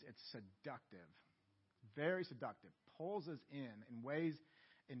world is it's seductive. Very seductive, pulls us in ways,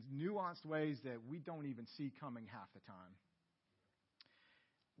 in nuanced ways that we don't even see coming half the time.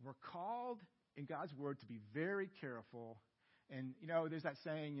 We're called in God's word to be very careful. And, there's that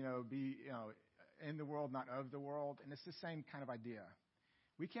saying, be, in the world, not of the world. And it's the same kind of idea.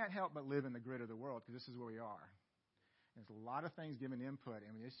 We can't help but live in the grid of the world because this is where we are. There's a lot of things giving input.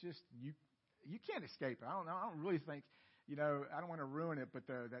 I mean, it's just, you can't escape it. I don't know. I don't really think, I don't want to ruin it, but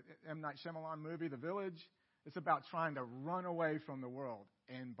that M. Night Shyamalan movie, The Village, it's about trying to run away from the world.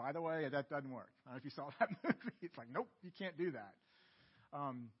 And by the way, that doesn't work. I don't know if you saw that movie. It's like, nope, you can't do that.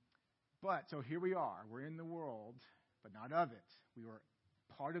 But so here we are. We're in the world, but not of it. We were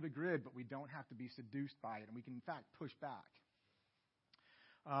part of the grid, but we don't have to be seduced by it. And we can, in fact, push back.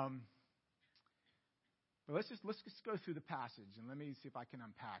 But let's just go through the passage, and let me see if I can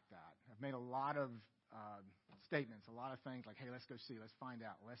unpack that. I've made a lot of statements, a lot of things like, hey, let's go see, let's find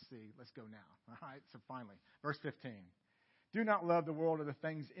out, let's see, let's go now. All right, so finally, verse 15. Do not love the world or the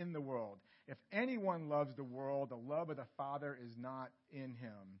things in the world. If anyone loves the world, the love of the Father is not in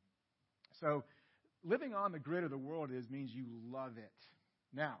him. So living on the grid of the world means you love it.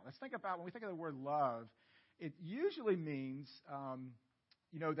 Now, let's think about, when we think of the word love, it usually means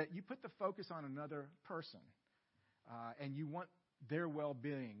that you put the focus on another person, and you want their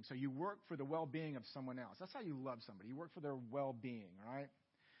well-being. So you work for the well-being of someone else. That's how you love somebody. You work for their well-being, right?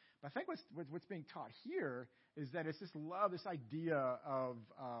 But I think what's being taught here is that it's this love, this idea of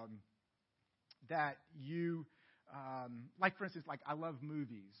that you, like for instance, like I love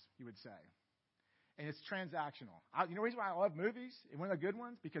movies, you would say. And it's transactional. The reason why I love movies, one of the good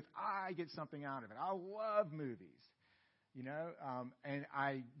ones, because I get something out of it. I love movies. And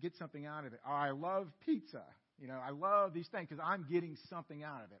I get something out of it. Or I love pizza. I love these things because I'm getting something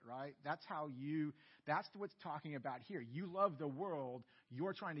out of it, right? That's what's talking about here. You love the world.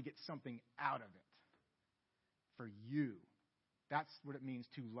 You're trying to get something out of it for you. That's what it means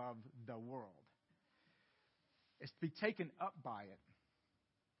to love the world. It's to be taken up by it.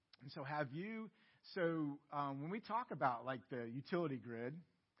 And so when we talk about like the utility grid,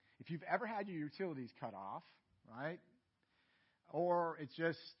 if you've ever had your utilities cut off, right? Or it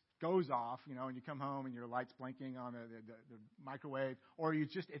just goes off, and you come home and your light's blinking on the microwave, or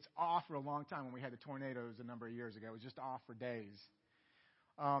it's off for a long time. When we had the tornadoes a number of years ago, it was just off for days.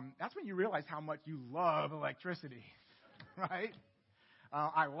 That's when you realize how much you love electricity, right?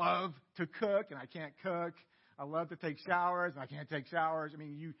 I love to cook, and I can't cook. I love to take showers, and I can't take showers. I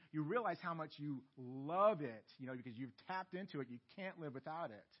mean, you realize how much you love it, because you've tapped into it. You can't live without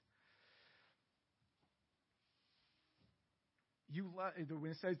it.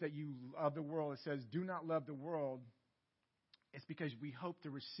 When it says that you love the world, it says, do not love the world. It's because we hope to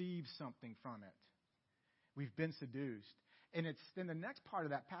receive something from it. We've been seduced. And then the next part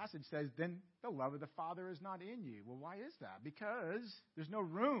of that passage says, then the love of the Father is not in you. Well, why is that? Because there's no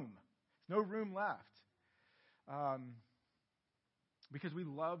room. There's no room left. because we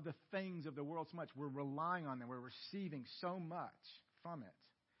love the things of the world so much. We're relying on them. We're receiving so much from it.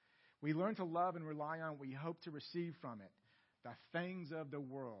 We learn to love and rely on what we hope to receive from it, the things of the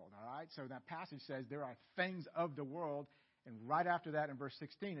world. All right? So that passage says there are things of the world. And right after that, in verse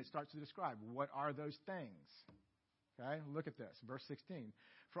 16, it starts to describe what are those things. Okay? Look at this. Verse 16.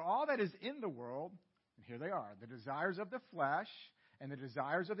 For all that is in the world, and here they are, the desires of the flesh and the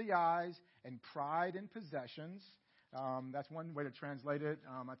desires of the eyes and pride in possessions. That's one way to translate it.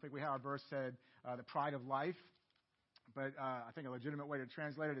 I think we have our verse said the pride of life. But I think a legitimate way to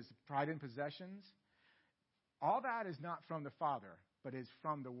translate it is pride in possessions. All that is not from the Father, but is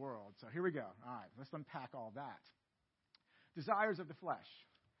from the world. So here we go. All right, let's unpack all that. Desires of the flesh.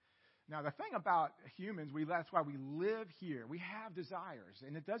 Now, the thing about humans, that's why we live here. We have desires,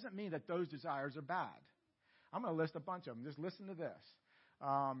 and it doesn't mean that those desires are bad. I'm going to list a bunch of them. Just listen to this.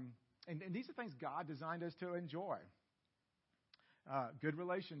 And these are things God designed us to enjoy. Good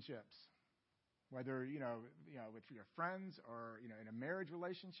relationships, whether, with your friends or, in a marriage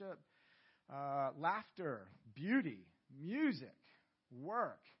relationship. Laughter, beauty, music,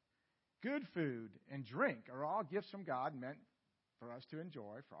 work, good food, and drink are all gifts from God meant for us to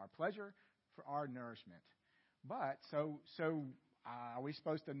enjoy, for our pleasure, for our nourishment. But, are we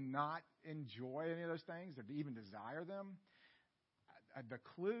supposed to not enjoy any of those things or to even desire them? The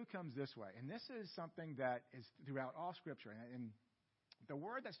clue comes this way, and this is something that is throughout all Scripture. And the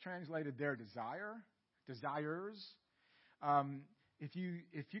word that's translated there, desires, if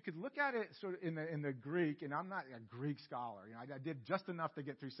you could look at it sort of in the Greek, and I'm not a Greek scholar, I did just enough to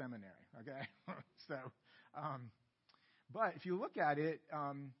get through seminary, okay? But if you look at it,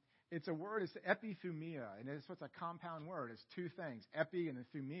 it's a word, it's epithumia, and it's a compound word. It's two things, epi and the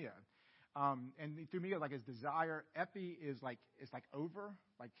thumia. And the thumia, is desire. Epi is it's like over,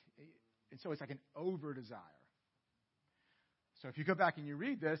 and so it's like an over desire. So if you go back and you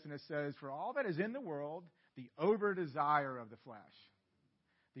read this, and it says, for all that is in the world, the over desire of the flesh,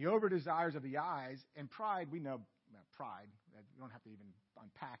 the over desires of the eyes, and pride, we know pride. We don't have to even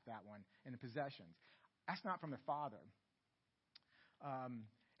unpack that one, and the possessions. That's not from the Father.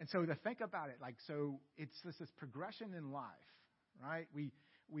 And so to think about it, so it's this progression in life, right?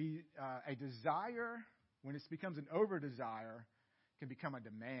 A desire, when it becomes an over desire, can become a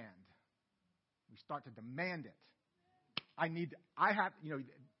demand. We start to demand it.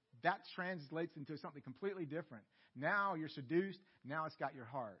 That translates into something completely different. Now you're seduced. Now it's got your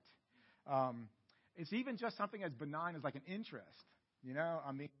heart. It's even just something as benign as an interest.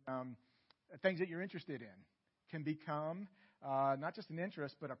 Things that you're interested in can become not just an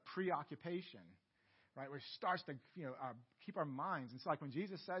interest, but a preoccupation, right? Where it starts to keep our minds. It's like when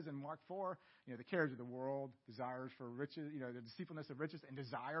Jesus says in Mark 4, the cares of the world, desires for riches, the deceitfulness of riches, and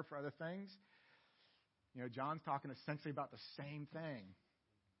desire for other things. John's talking essentially about the same thing.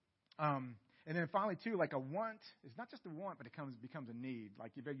 And then finally, too, a want is not just a want, but it becomes a need.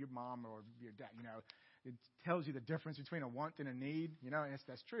 Like your mom or your dad, it tells you the difference between a want and a need, and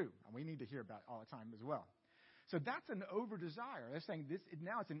that's true. And we need to hear about it all the time as well. So that's an over desire. They're saying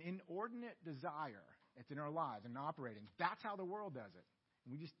now it's an inordinate desire. It's in our lives and operating. That's how the world does it.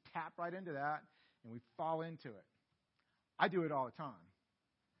 And we just tap right into that and we fall into it. I do it all the time.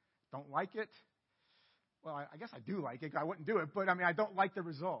 Don't like it. Well, I guess I do like it. I wouldn't do it, but I don't like the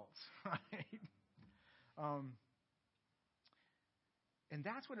results, right? And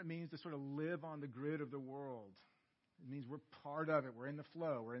that's what it means to sort of live on the grid of the world. It means we're part of it. We're in the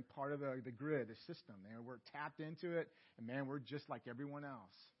flow. We're in part of the grid, the system. We're tapped into it, and we're just like everyone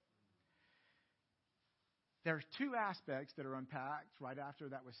else. There's two aspects that are unpacked right after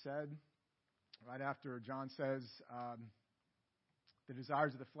that was said, right after John says the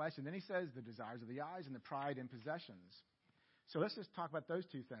desires of the flesh, and then he says the desires of the eyes and the pride in possessions. So let's just talk about those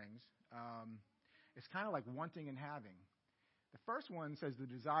two things. It's kind of like wanting and having. The first one says the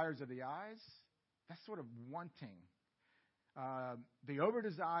desires of the eyes. That's sort of wanting. The over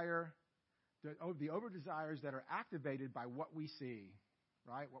desires that are activated by what we see,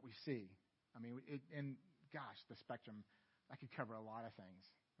 right? What we see. And gosh, the spectrum, that could cover a lot of things,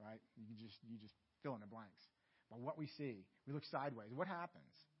 right? You just fill in the blanks. But what we see, we look sideways. What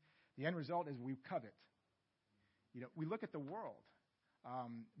happens? The end result is we covet. We look at the world.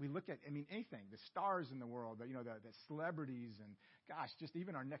 We look at, anything, the stars in the world, the celebrities, and gosh, just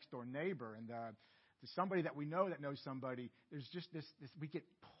even our next door neighbor and somebody that we know that knows somebody. There's just this we get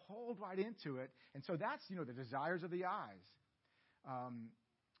pulled right into it. And so that's, the desires of the eyes.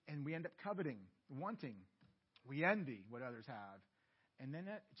 And we end up coveting, wanting. We envy what others have. And then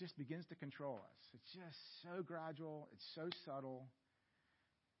it just begins to control us. It's just so gradual. It's so subtle.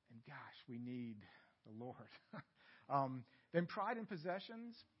 And gosh, we need the Lord. Then pride in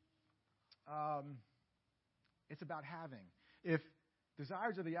possessions, it's about having. If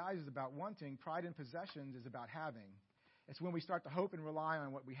desires of the eyes is about wanting, pride in possessions is about having. It's when we start to hope and rely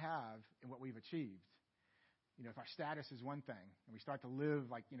on what we have and what we've achieved. If our status is one thing, and we start to live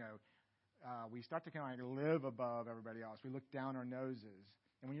like, we start to kind of live above everybody else. We look down our noses.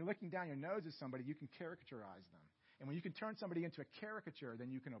 And when you're looking down your nose at somebody, you can caricaturize them. And when you can turn somebody into a caricature,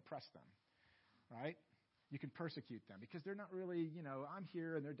 then you can oppress them, right? You can persecute them because they're not really, I'm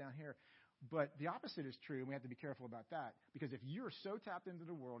here and they're down here. But the opposite is true, and we have to be careful about that. Because if you're so tapped into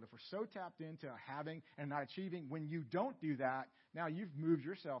the world, if we're so tapped into having and not achieving, when you don't do that, now you've moved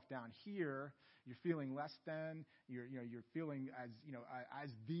yourself down here. You're feeling less than. You're feeling as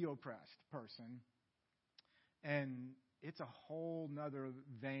the oppressed person. And it's a whole nother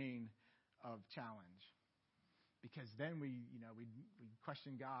vein of challenge. Because then we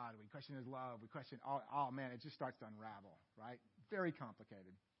question God, we question His love, we question, man, it just starts to unravel, right? Very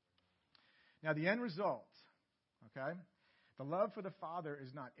complicated. Now, the end result, okay? The love for the Father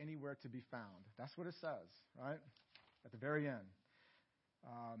is not anywhere to be found. That's what it says, right? At the very end.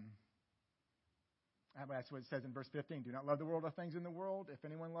 That's what it says in verse 15. Do not love the world or things in the world. If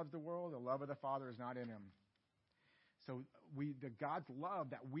anyone loves the world, the love of the Father is not in him. So the God's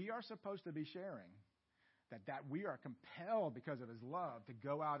love that we are supposed to be sharing, that we are compelled because of His love to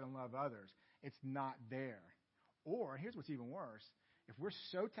go out and love others, it's not there. Or, here's what's even worse. If we're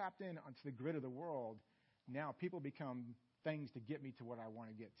so tapped in onto the grid of the world, now people become things to get me to what I want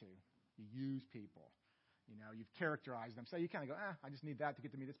to get to. You use people. You've characterized them. So you kind of go, I just need that to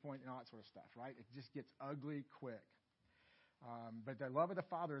get to me this point and all that sort of stuff, right? It just gets ugly quick. But the love of the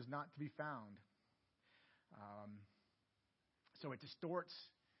Father is not to be found. So it distorts.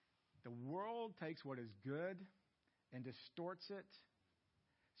 The world takes what is good and distorts it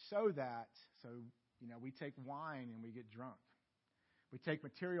so we take wine and we get drunk. We take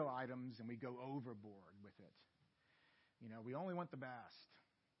material items and we go overboard with it. We only want the best.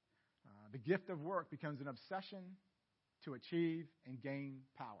 The gift of work becomes an obsession to achieve and gain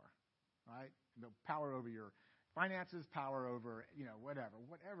power, right? Power over your finances, power over,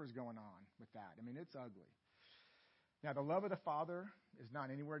 whatever's going on with that. I mean, it's ugly. Now, the love of the Father is not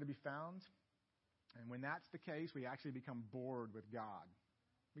anywhere to be found. And when that's the case, we actually become bored with God.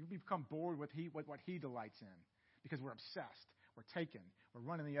 We become bored with what He delights in because we're obsessed. We're taken. We're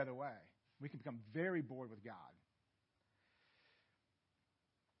running the other way. We can become very bored with God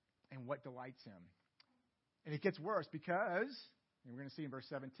and what delights Him. And it gets worse because, and we're going to see in verse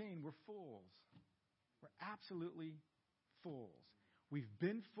 17, we're fools. We're absolutely fools. We've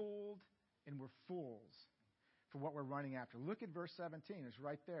been fooled and we're fools for what we're running after. Look at verse 17. It's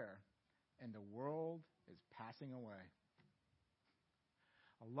right there. And the world is passing away,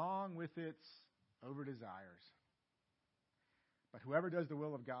 along with its over desires. But whoever does the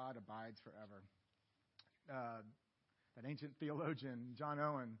will of God abides forever. That ancient theologian, John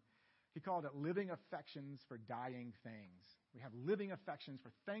Owen, he called it living affections for dying things. We have living affections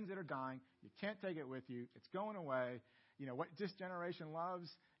for things that are dying. You can't take it with you. It's going away. What this generation loves,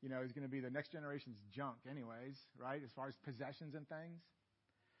 is going to be the next generation's junk anyways, right, as far as possessions and things.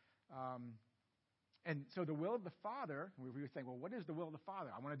 And so the will of the Father, we would think, well, what is the will of the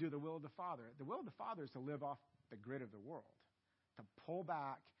Father? I want to do the will of the Father. The will of the Father is to live off the grid of the world, to pull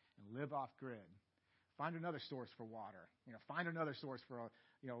back and live off grid. Find another source for water. Find another source for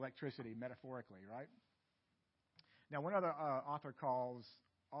electricity, metaphorically, right? Now, one other author calls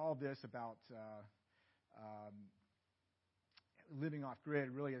all this about living off grid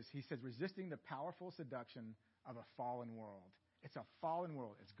really is, he says, resisting the powerful seduction of a fallen world. It's a fallen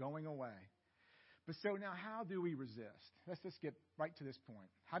world. It's going away. But so now how do we resist? Let's just get right to this point.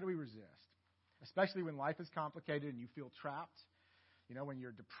 How do we resist? Especially when life is complicated and you feel trapped. When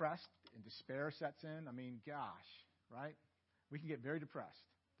you're depressed and despair sets in. I mean, gosh, right? We can get very depressed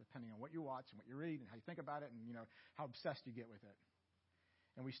depending on what you watch and what you read and how you think about it and, how obsessed you get with it.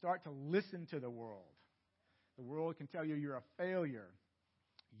 And we start to listen to the world. The world can tell you you're a failure.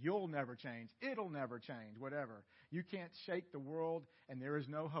 You'll never change. It'll never change, whatever. You can't shake the world and there is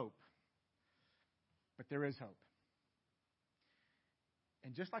no hope. But there is hope.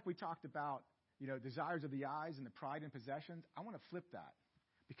 And just like we talked about, desires of the eyes and the pride and possessions, I want to flip that.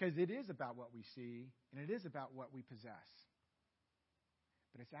 Because it is about what we see and it is about what we possess.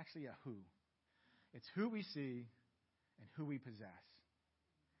 But it's actually a who. It's who we see and who we possess.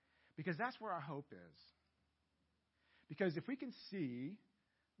 Because that's where our hope is. Because if we can see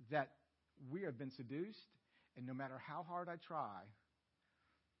that we have been seduced, and no matter how hard I try,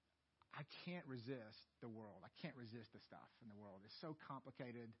 I can't resist the world. I can't resist the stuff in the world. It's so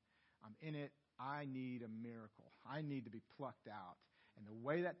complicated. I'm in it. I need a miracle. I need to be plucked out. And the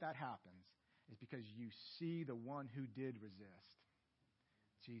way that happens is because you see the one who did resist,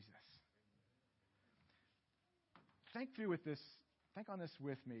 Jesus. Think on this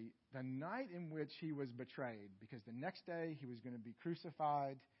with me. The night in which he was betrayed, because the next day he was going to be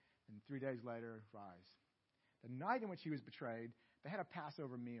crucified and 3 days later rise. The night in which he was betrayed, they had a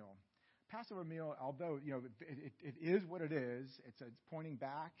Passover meal. Passover meal, although it is what it is, it's pointing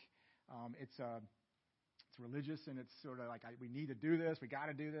back. It's religious, and it's sort of like we need to do this, we got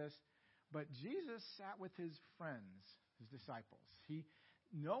to do this. But Jesus sat with his friends, his disciples. He,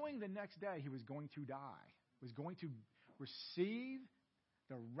 knowing the next day he was going to die, was going to receive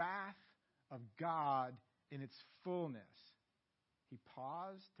the wrath of God in its fullness, he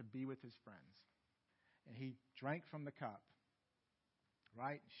paused to be with his friends. And he drank from the cup,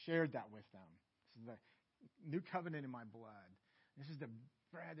 right? Shared that with them. This is the new covenant in my blood. This is the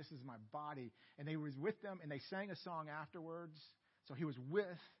bread. This is my body. And he was with them, and they sang a song afterwards. So he was with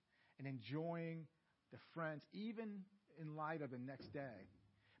and enjoying the friends, even in light of the next day.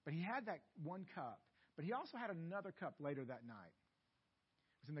 But he had that one cup. But he also had another cup later that night.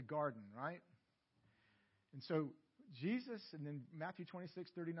 It was in the garden, right? And so Jesus, and then Matthew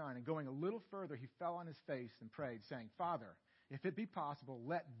 26:39, and going a little further, he fell on his face and prayed, saying, Father, if it be possible,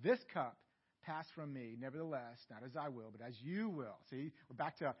 let this cup pass from me. Nevertheless, not as I will, but as you will. See, we're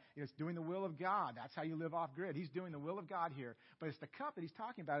back to it's doing the will of God. That's how you live off grid. He's doing the will of God here. But it's the cup that he's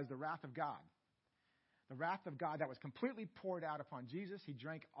talking about is the wrath of God. The wrath of God that was completely poured out upon Jesus. He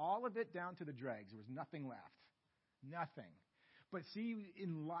drank all of it down to the dregs. There was nothing left. Nothing. But see,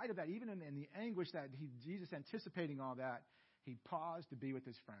 in light of that, even in the anguish that Jesus anticipating all that, he paused to be with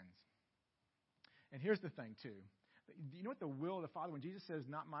his friends. And here's the thing, too. Do you know what the will of the Father, when Jesus says,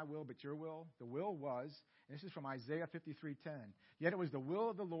 not my will, but your will, the will was, and this is from Isaiah 53:10, yet it was the will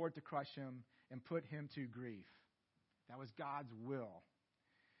of the Lord to crush him and put him to grief. That was God's will.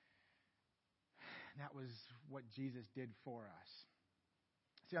 And that was what Jesus did for us.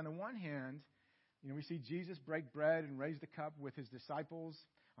 See, on the one hand, we see Jesus break bread and raise the cup with his disciples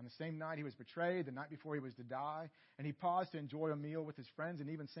on the same night he was betrayed, the night before he was to die. And he paused to enjoy a meal with his friends and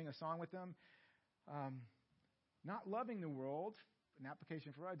even sing a song with them. Not loving the world, an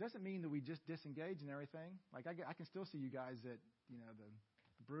application for us, doesn't mean that we just disengage and everything. Like I can still see you guys at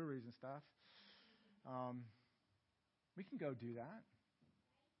the breweries and stuff. We can go do that.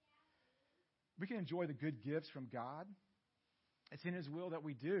 We can enjoy the good gifts from God. It's in his will that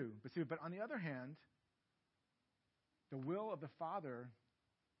we do. But on the other hand, the will of the Father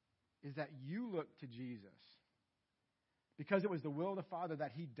is that you look to Jesus. Because it was the will of the Father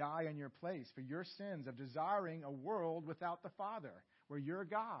that he die in your place for your sins of desiring a world without the Father, where you're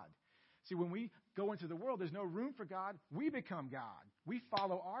God. See, when we go into the world, there's no room for God. We become God. We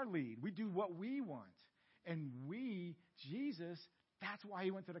follow our lead. We do what we want. And Jesus, that's why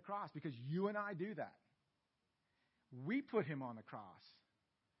he went to the cross, because you and I do that. We put him on the cross.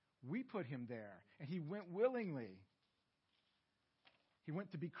 We put him there. And he went willingly. He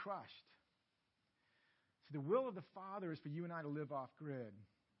went to be crushed. So the will of the Father is for you and I to live off grid.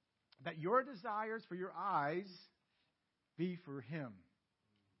 That your desires for your eyes be for him.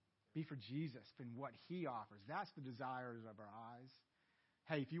 Be for Jesus and what he offers. That's the desires of our eyes.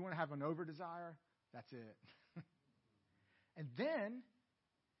 Hey, if you want to have an over-desire, that's it. And then,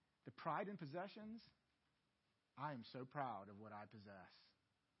 the pride in possessions, I am so proud of what I possess.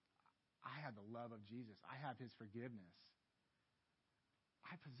 I have the love of Jesus. I have his forgiveness.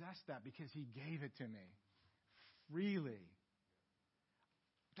 I possess that because he gave it to me freely.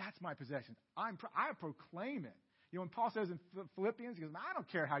 That's my possession. I proclaim it. When Paul says in Philippians, he goes, I don't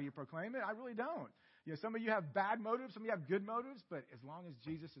care how you proclaim it. I really don't. Some of you have bad motives. Some of you have good motives. But as long as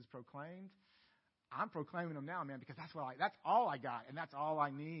Jesus is proclaimed, I'm proclaiming him now, man, because that's all I got, and that's all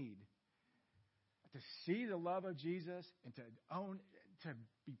I need. To see the love of Jesus and to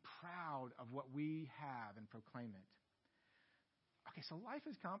be proud of what we have and proclaim it. Okay, so life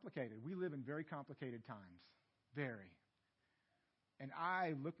is complicated. We live in very complicated times. Very. And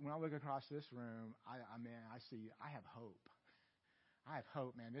when I look across this room, I have hope. I have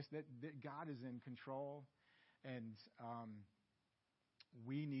hope, man. That God is in control, and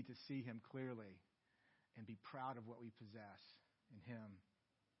we need to see him clearly and be proud of what we possess in him.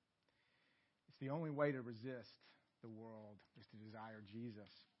 It's the only way to resist the world is to desire Jesus.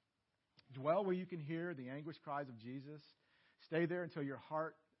 Dwell where you can hear the anguish cries of Jesus. Stay there until your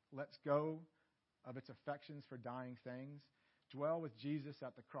heart lets go of its affections for dying things. Dwell with Jesus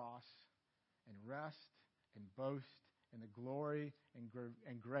at the cross and rest and boast in the glory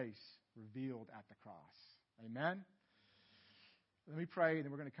and grace revealed at the cross. Amen? Let me pray, and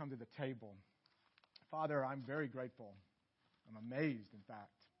then we're going to come to the table. Father, I'm very grateful. I'm amazed, in fact,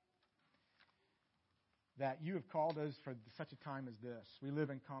 that you have called us for such a time as this. We live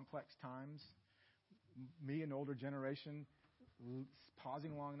in complex times. Me, an older generation,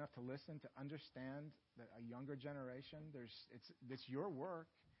 pausing long enough to listen, to understand that a younger generation, it's your work.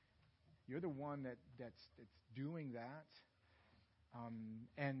 You're the one that's doing that.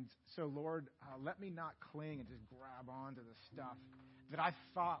 And so, Lord, let me not cling and just grab onto the stuff that I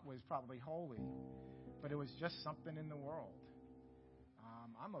thought was probably holy, but it was just something in the world.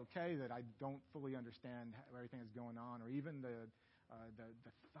 I'm okay that I don't fully understand everything that's going on, or even the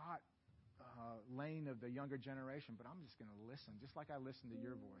thought lane of the younger generation, but I'm just going to listen, just like I listen to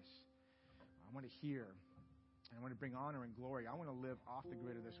your voice. I want to hear, and I want to bring honor and glory. I want to live off the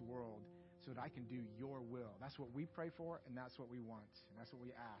grid of this world so that I can do your will. That's what we pray for, and that's what we want, and that's what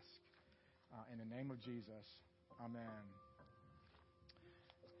we ask. In the name of Jesus, amen.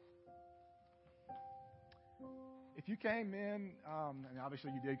 If you came in, and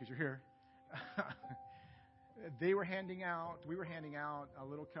obviously you did because you're here, we were handing out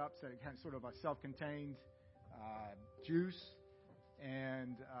little cups that had sort of a self-contained juice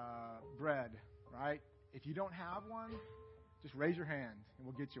and bread, right? If you don't have one, just raise your hand and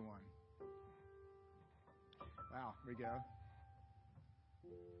we'll get you one. Wow, here we go.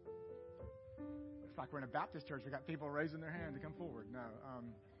 It's like we're in a Baptist church. We got people raising their hand to come forward. No,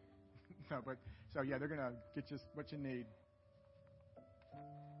 so yeah, they're going to get you what you need.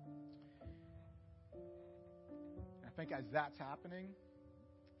 I think as that's happening,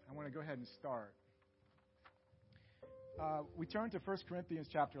 I want to go ahead and start. We turn to 1 Corinthians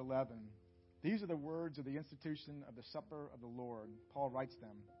chapter 11. These are the words of the institution of the supper of the Lord. Paul writes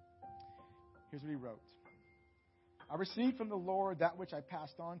them. Here's what he wrote. I received from the Lord that which I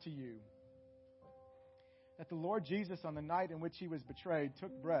passed on to you, that the Lord Jesus, on the night in which he was betrayed,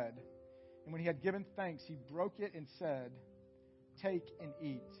 took bread, and when he had given thanks, he broke it and said, "Take and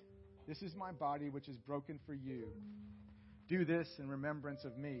eat. This is my body, which is broken for you. Do this in remembrance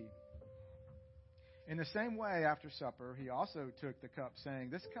of me." In the same way, after supper, he also took the cup,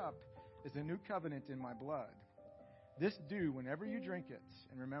 saying, "This cup is the new covenant in my blood. This do whenever you drink it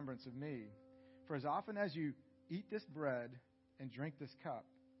in remembrance of me. For as often as you eat this bread and drink this cup,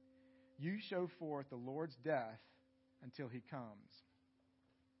 you show forth the Lord's death until he comes."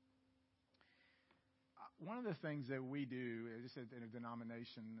 One of the things that we do, just in a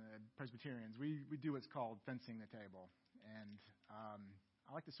denomination, Presbyterians, we do what's called fencing the table. And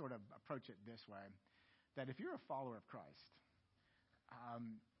I like to sort of approach it this way, that if you're a follower of Christ,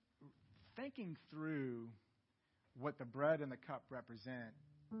 thinking through what the bread and the cup represent,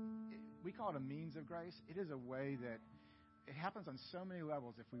 we call it a means of grace. It is a way that it happens on so many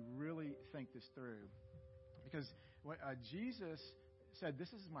levels if we really think this through. Because what Jesus said,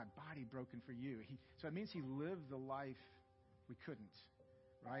 "This is my body broken for you." So it means he lived the life we couldn't,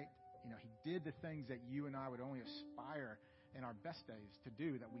 right? He did the things that you and I would only aspire in our best days to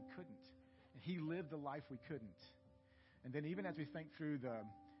do that we couldn't. And he lived the life we couldn't. And then even as we think through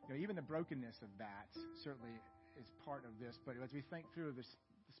even the brokenness of that certainly is part of this, but as we think through the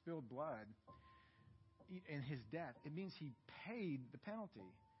spilled blood and his death, it means he paid the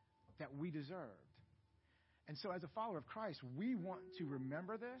penalty that we deserved. And so as a follower of Christ, we want to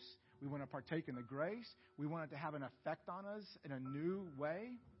remember this. We want to partake in the grace. We want it to have an effect on us in a new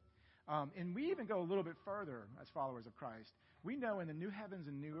way. And we even go a little bit further as followers of Christ. We know in the new heavens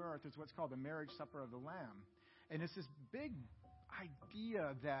and new earth is what's called the marriage supper of the Lamb. And it's this big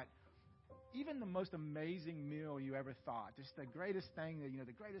idea that even the most amazing meal you ever thought, just the greatest thing,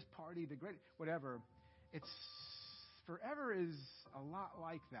 the greatest party, the great whatever, it's forever is a lot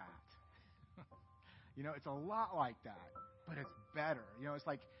like that. It's a lot like that, but it's better. It's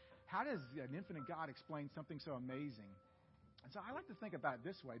like, how does an infinite God explain something so amazing? And so I like to think about it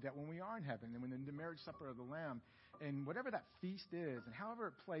this way, that when we are in heaven and when in the marriage supper of the Lamb, and whatever that feast is and however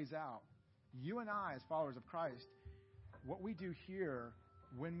it plays out, you and I as followers of Christ, what we do here,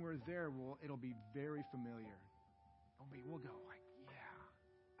 when we're there, it'll be very familiar. We'll go like,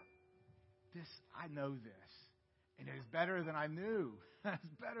 yeah, I know this. And it is better than I knew.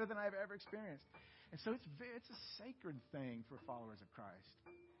 It's better than I've ever experienced. And so it's a sacred thing for followers of Christ.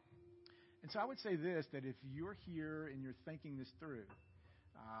 And so I would say this, that if you're here and you're thinking this through,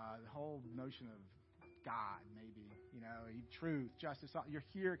 the whole notion of God, maybe, truth, justice, you're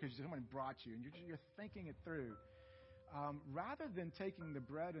here because someone brought you, and you're thinking it through. Rather than taking the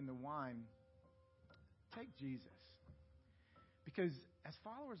bread and the wine, take Jesus. Because as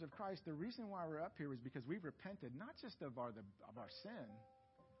followers of Christ, the reason why we're up here is because we've repented not just of our sin,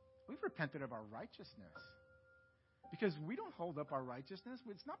 we've repented of our righteousness. Because we don't hold up our righteousness.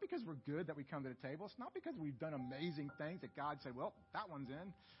 It's not because we're good that we come to the table. It's not because we've done amazing things that God said, well, that one's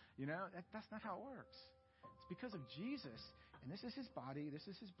in. That's not how it works. It's because of Jesus. And this is his body. This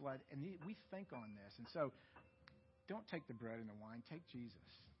is his blood. And we think on this. And so don't take the bread and the wine. Take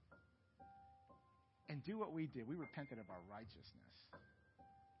Jesus. And do what we did. We repented of our righteousness.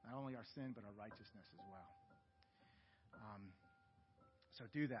 Not only our sin, but our righteousness as well. So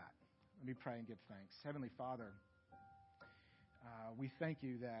do that. Let me pray and give thanks. Heavenly Father, we thank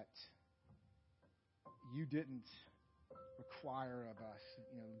you that you didn't require of us,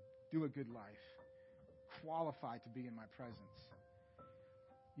 do a good life, qualify to be in my presence.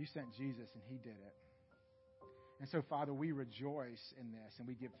 You sent Jesus and he did it. And so, Father, we rejoice in this and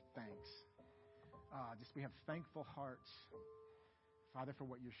we give thanks. We have thankful hearts, Father, for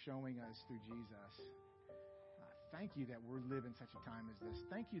what you're showing us through Jesus. Thank you that we're living such a time as this.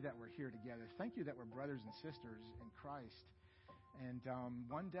 Thank you that we're here together. Thank you that we're brothers and sisters in Christ. And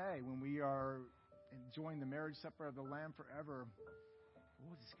one day when we are enjoying the marriage supper of the Lamb forever,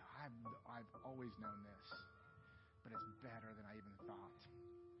 I've always known this, but it's better than I even thought.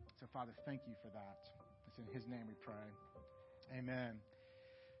 So, Father, thank you for that. It's in his name we pray. Amen.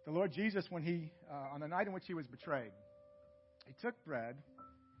 The Lord Jesus, when on the night in which he was betrayed, he took bread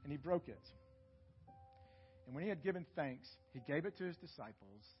and he broke it. And when he had given thanks, he gave it to his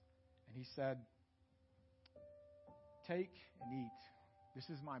disciples, and he said, "Take and eat. This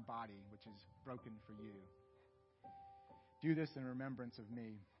is my body, which is broken for you. Do this in remembrance of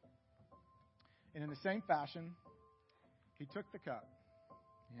me." And in the same fashion, he took the cup.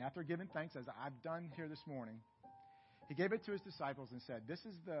 And after giving thanks, as I've done here this morning, he gave it to his disciples and said, "This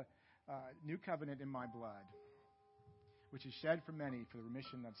is the new covenant in my blood, which is shed for many for the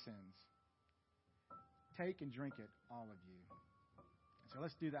remission of sins. Take and drink it, all of you." So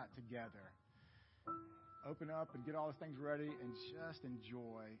let's do that together. Open up and get all those things ready and just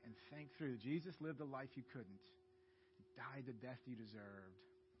enjoy and think through. Jesus lived the life you couldn't. He died the death you deserved.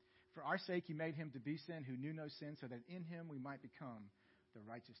 For our sake, he made him to be sin who knew no sin, so that in him we might become the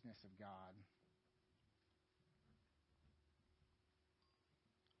righteousness of God.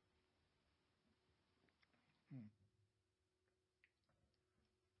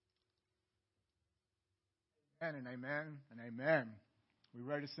 Amen and amen and amen. We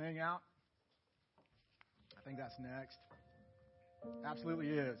ready to sing out? I think that's next. Absolutely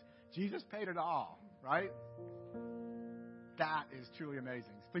is. Jesus paid it all, right? That is truly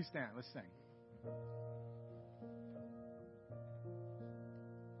amazing. Please stand. Let's sing.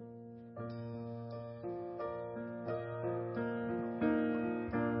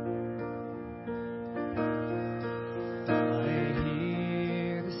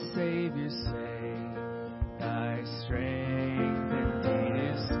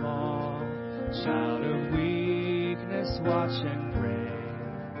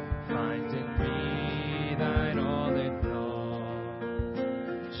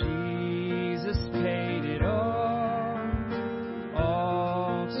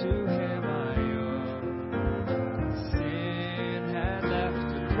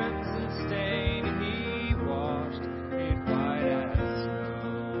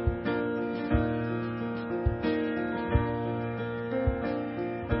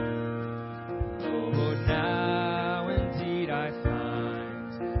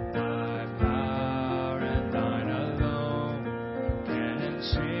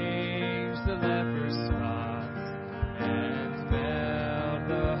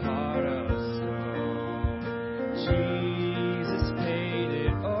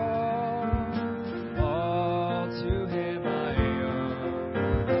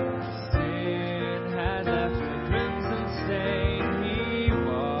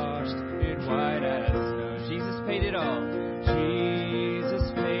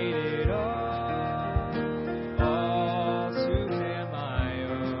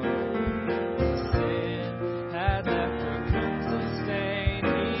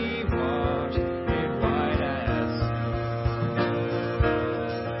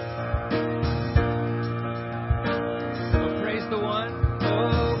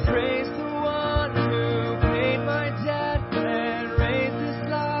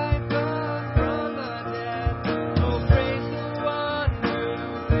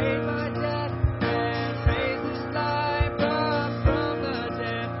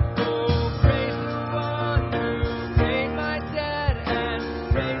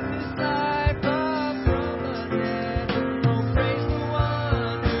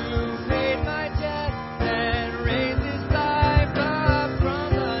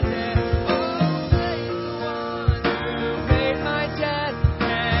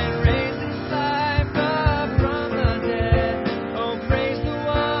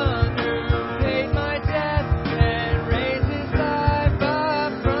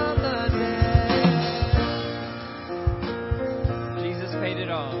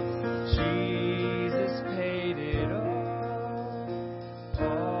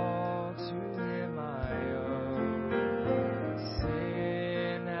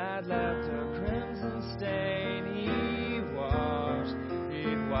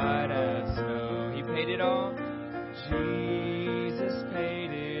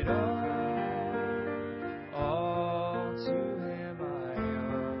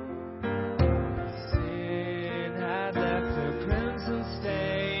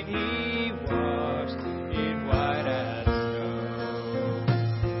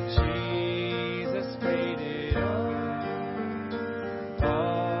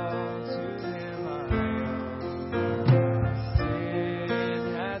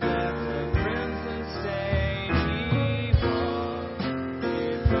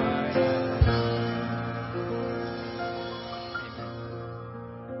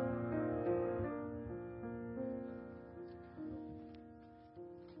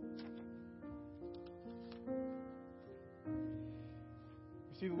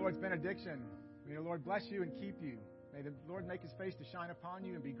 receive the Lord's benediction. May the Lord bless you and keep you. May the Lord make his face to shine upon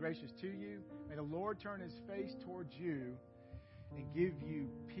you and be gracious to you. May the Lord turn his face towards you and give you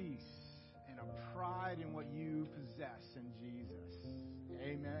peace and a pride in what you possess in Jesus.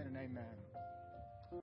 Amen and amen.